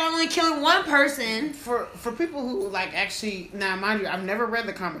 y'all said y'all only killing one person. For people who, like, actually, now mind you, I've never read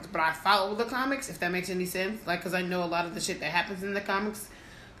the comics, but I follow the comics, if that makes any sense. Like, because I know a lot of the shit that happens in the comics.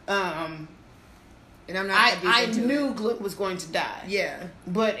 And I'm not I into knew it. Glenn was going to die. Yeah.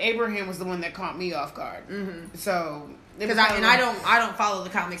 But Abraham was the one that caught me off guard. Mm-hmm. So Because I don't follow the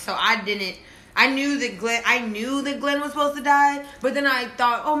comics, so I didn't I knew that Glenn was supposed to die, but then I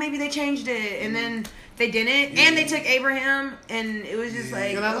thought, oh, maybe they changed it, and then they didn't, and they took Abraham, and it was just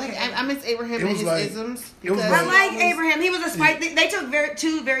like. And I miss Abraham It and was his like- isms. it was because I like- like Abraham. He was a spicy. They took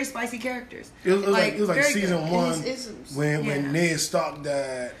two very spicy characters. It was like very season good. one And his isms. when Yeah. Ned Stark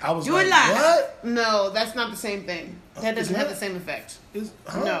died. I was You like, lied. what? No, that's not the same thing. That doesn't have not? the same effect.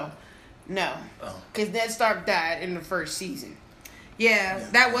 Huh? No. Oh. Because Ned Stark died in the first season. Yeah,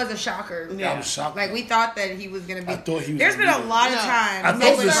 that was a shocker. I was shocked. Like we thought that he was gonna be. I thought he was There's gonna been be a lot of No. times. I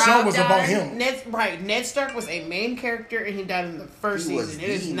thought when the show Rob was about died, him. Ned Stark was a main character and he died in the first He was season. It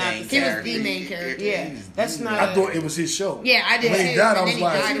is the not main the He was same. the main character. Yeah, that's not. I thought it was his show. Yeah, I did When he too. died, I And was then he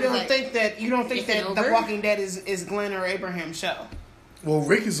like- died, You it was don't like, think that It's The over? Walking Dead is Glenn or Abraham's show. Well,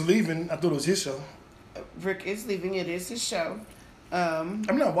 Rick is leaving. I thought it was his show. Rick is leaving. It is his show. I'm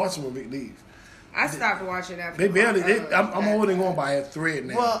not watching when Rick leaves. I stopped watching after. They barely. I'm that. holding on by a thread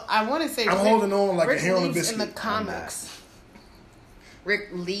now. Well, I want to say I'm holding on like a Rick hair on a leaves in the biscuit. comics. Rick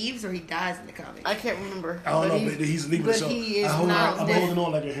leaves or he dies in the comics. I can't remember. I don't know, but he's leaving the but show. he is I'm not. holding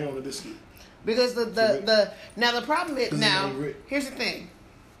on like a hair on a biscuit. Because the now the problem is This is now not Rick. here's the thing.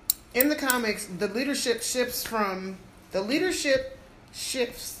 In the comics, the leadership shifts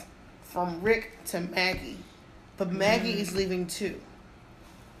from Rick to Maggie, but Maggie is leaving too.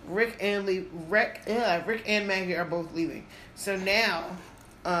 Rick and Maggie are both leaving. So now,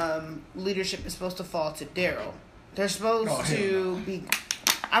 leadership is supposed to fall to Daryl. They're supposed to be.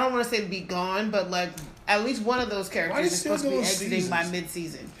 I don't want to say be gone, but like at least one of those Why characters they is still supposed to be doing exiting by seasons?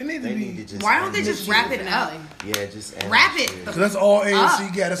 mid-season. It need to They be. need to just. Why don't they end just it. wrap it up? Yeah, just end Wrap the it. shit. Cause that's all AMC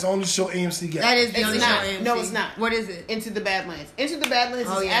Ah. got. That's the only show AMC got. That is the It's only not. show. AMC. No, it's not. What is it? Into the Badlands. Into the Badlands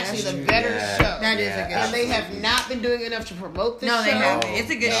Oh, is yeah, actually that's the true. better Yeah. show. That is a good And they have absolutely. not been doing enough to promote this No, show. they haven't. It's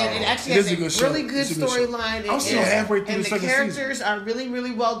a good No. show. And it actually It is has a a good show. really good It's a good show. storyline. I'm still halfway through and the the second characters are really,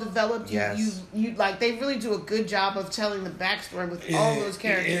 really well developed. Yes. You like they really do a good job of telling the backstory with Yeah, all those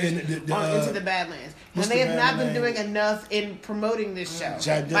characters and Into the Badlands. And what's they the have not man been name? doing enough in promoting this show.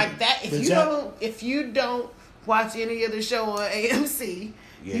 Jack Like that, Dillon. But if you don't watch any other show on AMC,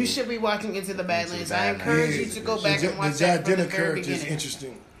 Yeah. you should be watching Into the Badlands. I Badlands. encourage you Yeah. to go back and watch the that Jack from the Denner very character is beginning.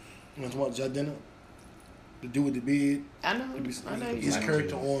 interesting. You want to watch Jack Denner? The dude with the beard. I know. I know. His Like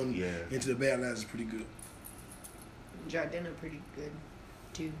character him. on Yeah. Into the Badlands is pretty good. Jardina pretty good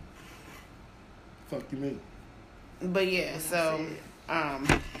too. Fuck you mean? But yeah, so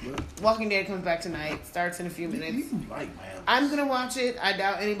Walking Dead comes back tonight. Starts in a few minutes. Like, man. I'm gonna watch it. I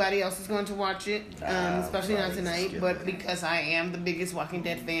doubt anybody else is going to watch it, especially not probably tonight. skip But it. because I am the biggest Walking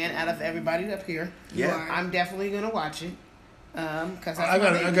Dead fan out of everybody up here, Yeah. I'm definitely gonna watch it. Because I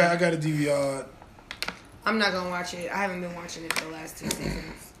got a DVR. I'm not gonna watch it. I haven't been watching it for the last 2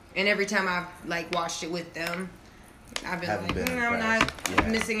 seasons, and every time I've like watched it with them, I've been Haven't like, been I'm not impressed. Yeah.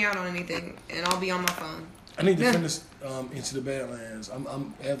 missing out on anything, and I'll be on my phone. I need to Yeah. finish Into the Badlands.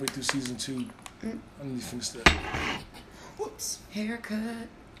 I'm halfway through season 2. I need to finish that. Whoops, Haircut,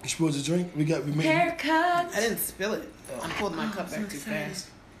 You supposed to drink? We made. haircut. I didn't spill it. I pulled my cup so back too excited. fast.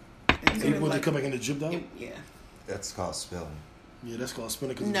 You supposed to come back in the drip though? Yeah. That's called spilling. Yeah, that's called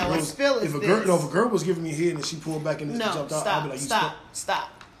spinning. Cause No, if a spill is if a girl, this. no, if a girl was giving me a head and she pulled back and No, jumped out, I'd be like, you spilled. stop.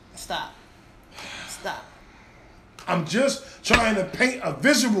 I'm just trying to paint a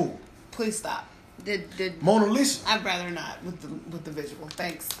visual. Please stop. Did Mona Lisa. I'd rather not with the visual.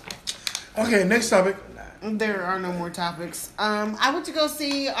 Thanks. Okay, next topic. There are no more topics. I went to go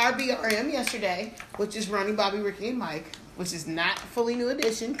see RBRM yesterday, which is Ronnie, Bobby, Ricky, and Mike, which is not fully new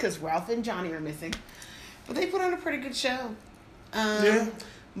edition because Ralph and Johnny are missing. But they put on a pretty good show. Yeah.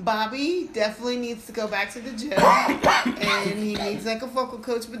 Bobby definitely needs to go back to the gym, and he needs like a vocal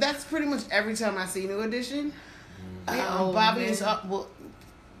coach. But that's pretty much every time I see New Edition. old Bobby man. is up. Well,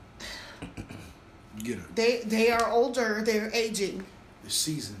 Get her. they are older. They're aging. The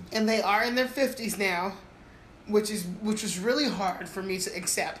season. And they are in their 50s now, which was really hard for me to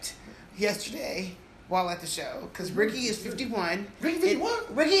accept yesterday while at the show because Ricky is 51. Ricky 51?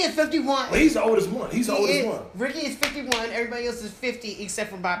 Ricky is 51. Well, he's the oldest one. He's the oldest one. Ricky is 51. Everybody else is 50 except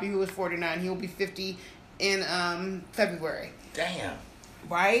for Bobby, who is 49. He will be 50 in February. Damn.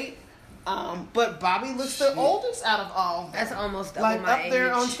 Right? But Bobby looks the oldest out of all. That's almost double Like my up there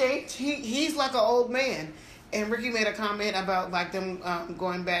age. on stage, he's like an old man. And Ricky made a comment about like them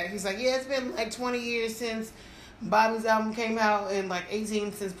going back. He's like, yeah, it's been like 20 years since Bobby's album came out, and like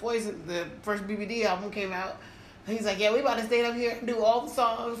 18 since Poison, the first BBD album came out. And he's like, yeah, we about to stay up here and do all the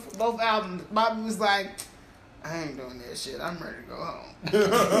songs for both albums. Bobby was like, I ain't doing that shit. I'm ready to go home.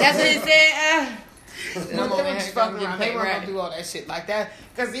 That's what he said. No, they were just fucking around. They weren't gonna do all that shit like that.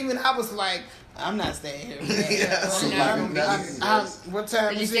 Because even I was like, I'm not staying here. Yeah, so What time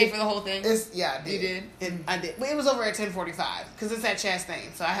Did you is stay it? for the whole thing? Yeah, I did. You did? I did. Well, it was over at 10:45 because it's at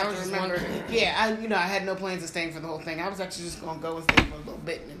Chastain, so I have was to just remember. wondering. Yeah, I had no plans of staying for the whole thing. I was actually just gonna go and stay for a little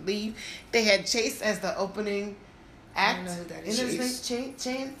bit and then leave. They had Chase as the opening act. I don't know who that Is is. his name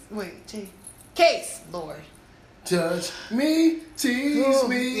Chase? Case, Lord. Touch me, tease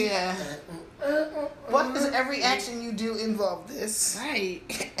me. Yeah. What does every action you do involve this? Right.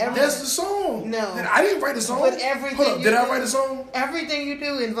 That's the song. No. I didn't write the song. But everything Hold up, you did I do- write the song? Everything you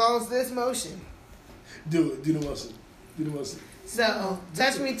do involves this motion. Do it. Do the muscle. Do the muscle. So,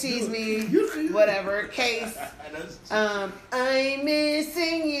 touch me, tease me, You- whatever. Case. I'm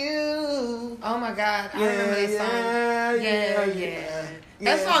missing you. Oh my God, I remember that song. Yeah.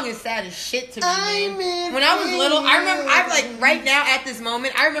 That song is sad as shit to me, man. When I was little, I remember, right now at this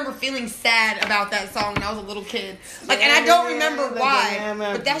moment, I remember feeling sad about that song when I was a little kid. Like, and I don't remember why,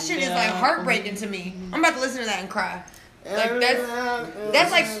 but that shit is like heartbreaking to me. I'm about to listen to that and cry. Like,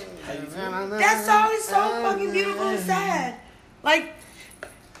 that's like, that song is so fucking beautiful and sad. Like,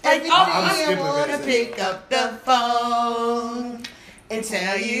 I'm I skipping wanna that. pick up the phone and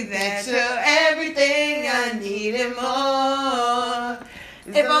tell you that you're everything I need and more.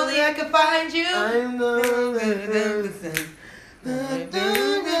 If only I could find you. I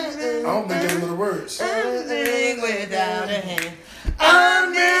don't think they know the words. Everything without a hand.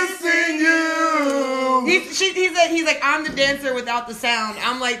 I'm missing you. He's like, I'm the dancer without the sound.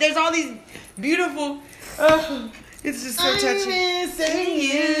 I'm like, there's all these beautiful. It's just so touching. missing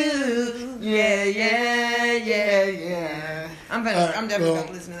you. Yeah. I'm definitely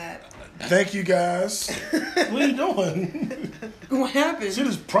gonna listen to that. Thank you guys. What are you doing? What happened? She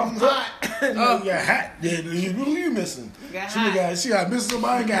just propped up. You got hot. Yeah, who you missing? Got She hot. got. She got missing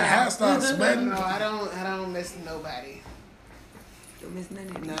somebody. Got hot. Started sweating. No, I don't miss nobody. Don't miss none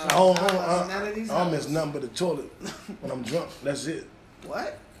of No, it. I don't, none of these. I don't miss hoes. nothing but the toilet when I'm drunk. That's it.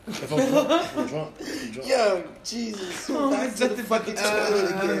 What? If I'm drunk, I'm drunk. Yo, Jesus. Back to the fucking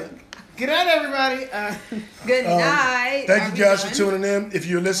toilet Uh, again. Good night, everybody. Good night. Thank Are you we guys done? for tuning in. If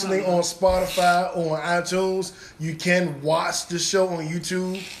you're listening on Spotify or on iTunes, you can watch the show on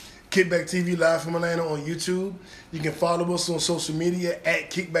YouTube. Kickback TV Live from Atlanta on YouTube. You can follow us on social media at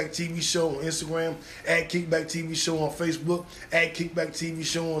Kickback TV Show on Instagram, at Kickback TV Show on Facebook, at Kickback TV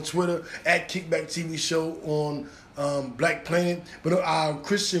Show on Twitter, at Kickback TV Show on Black Planet. But our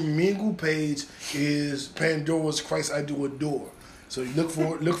Christian Mingle page is Pandora's Christ I Do Adore. So look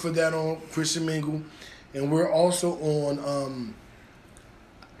for that on Christian Mingle. And we're also on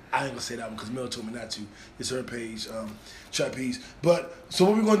I ain't gonna say that one because Mel told me not to. It's her page, Trapeze. But so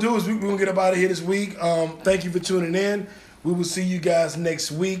what we're gonna do is we're gonna get up out of here this week. Thank you for tuning in. We will see you guys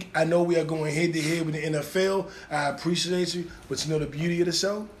next week. I know we are going head to head with the NFL. I appreciate you, but you know the beauty of the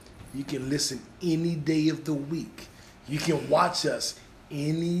show? You can listen any day of the week. You can watch us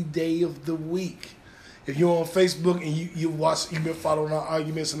any day of the week. If you're on Facebook and you've been following our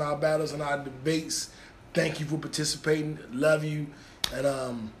arguments and our battles and our debates, thank you for participating. Love you.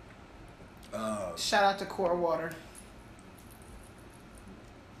 And Shout out to Core Water.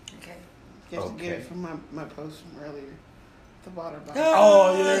 Okay. Just to get Okay. it from my post from earlier. The water bottle.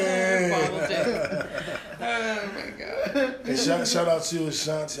 oh yeah. Oh my God. And shout out to you,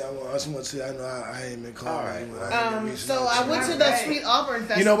 Ashanti. I just want to say I know I ain't been calling All right. you. I ain't been So reaching I out to went you. to the Sweet Auburn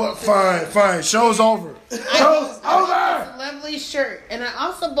Festival. You know what? today. Fine. Show's over. Show's I bought over. this lovely shirt, and I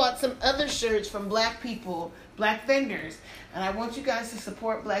also bought some other shirts from Black people, Black vendors, and I want you guys to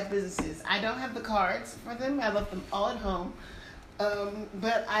support Black businesses. I don't have the cards for them; I left them all at home.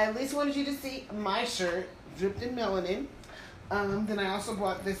 But I at least wanted you to see my shirt, dripped in melanin. Then I also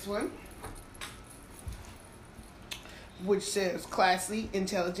bought this one, which says classy,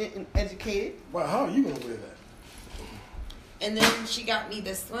 intelligent, and educated. Wow, how are you gonna wear that? And then she got me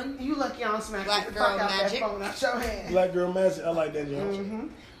this one. You lucky I don't smack Black the girl fuck out magic. that phone out your hand. Black Girl Magic. I like that, Jones. Mm-hmm.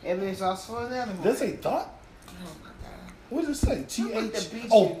 And there's also another one. Does it say thought? Oh my God. What does it say? like the TH. beach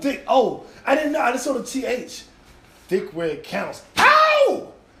Oh, dude. thick. Oh, I didn't know. I just saw the TH. Thick where it counts.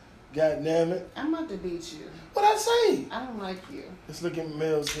 Ow! God damn it. I'm about to beat you. What'd I say? I don't like you. Let's look at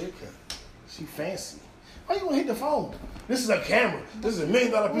Mel's haircut. She fancy. Why you gonna hit the phone? This is a camera. This is $1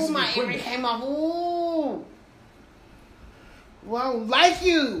 million piece Ooh, of my earring equipment. came off. Ooh. Well, like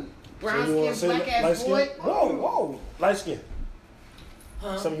you. Brown So you wanna skin, say black ass light boy. skin? Whoa. Light skin.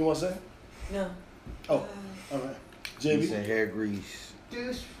 Huh? Something you want to say? No. Oh, all right. Grease JB. and hair grease.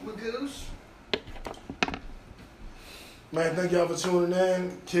 Douche, magoosh. Man, thank y'all for tuning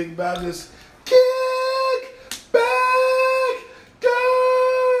in. Kick back this. Kick back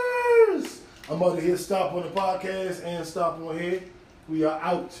girls. I'm about to hit stop on the podcast and stop on here. We are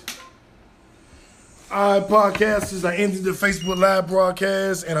out. All right, podcasters, I ended the Facebook Live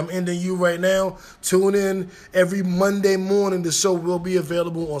broadcast, and I'm ending you right now. Tune in every Monday morning. The show will be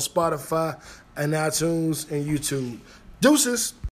available on Spotify and iTunes and YouTube. Deuces.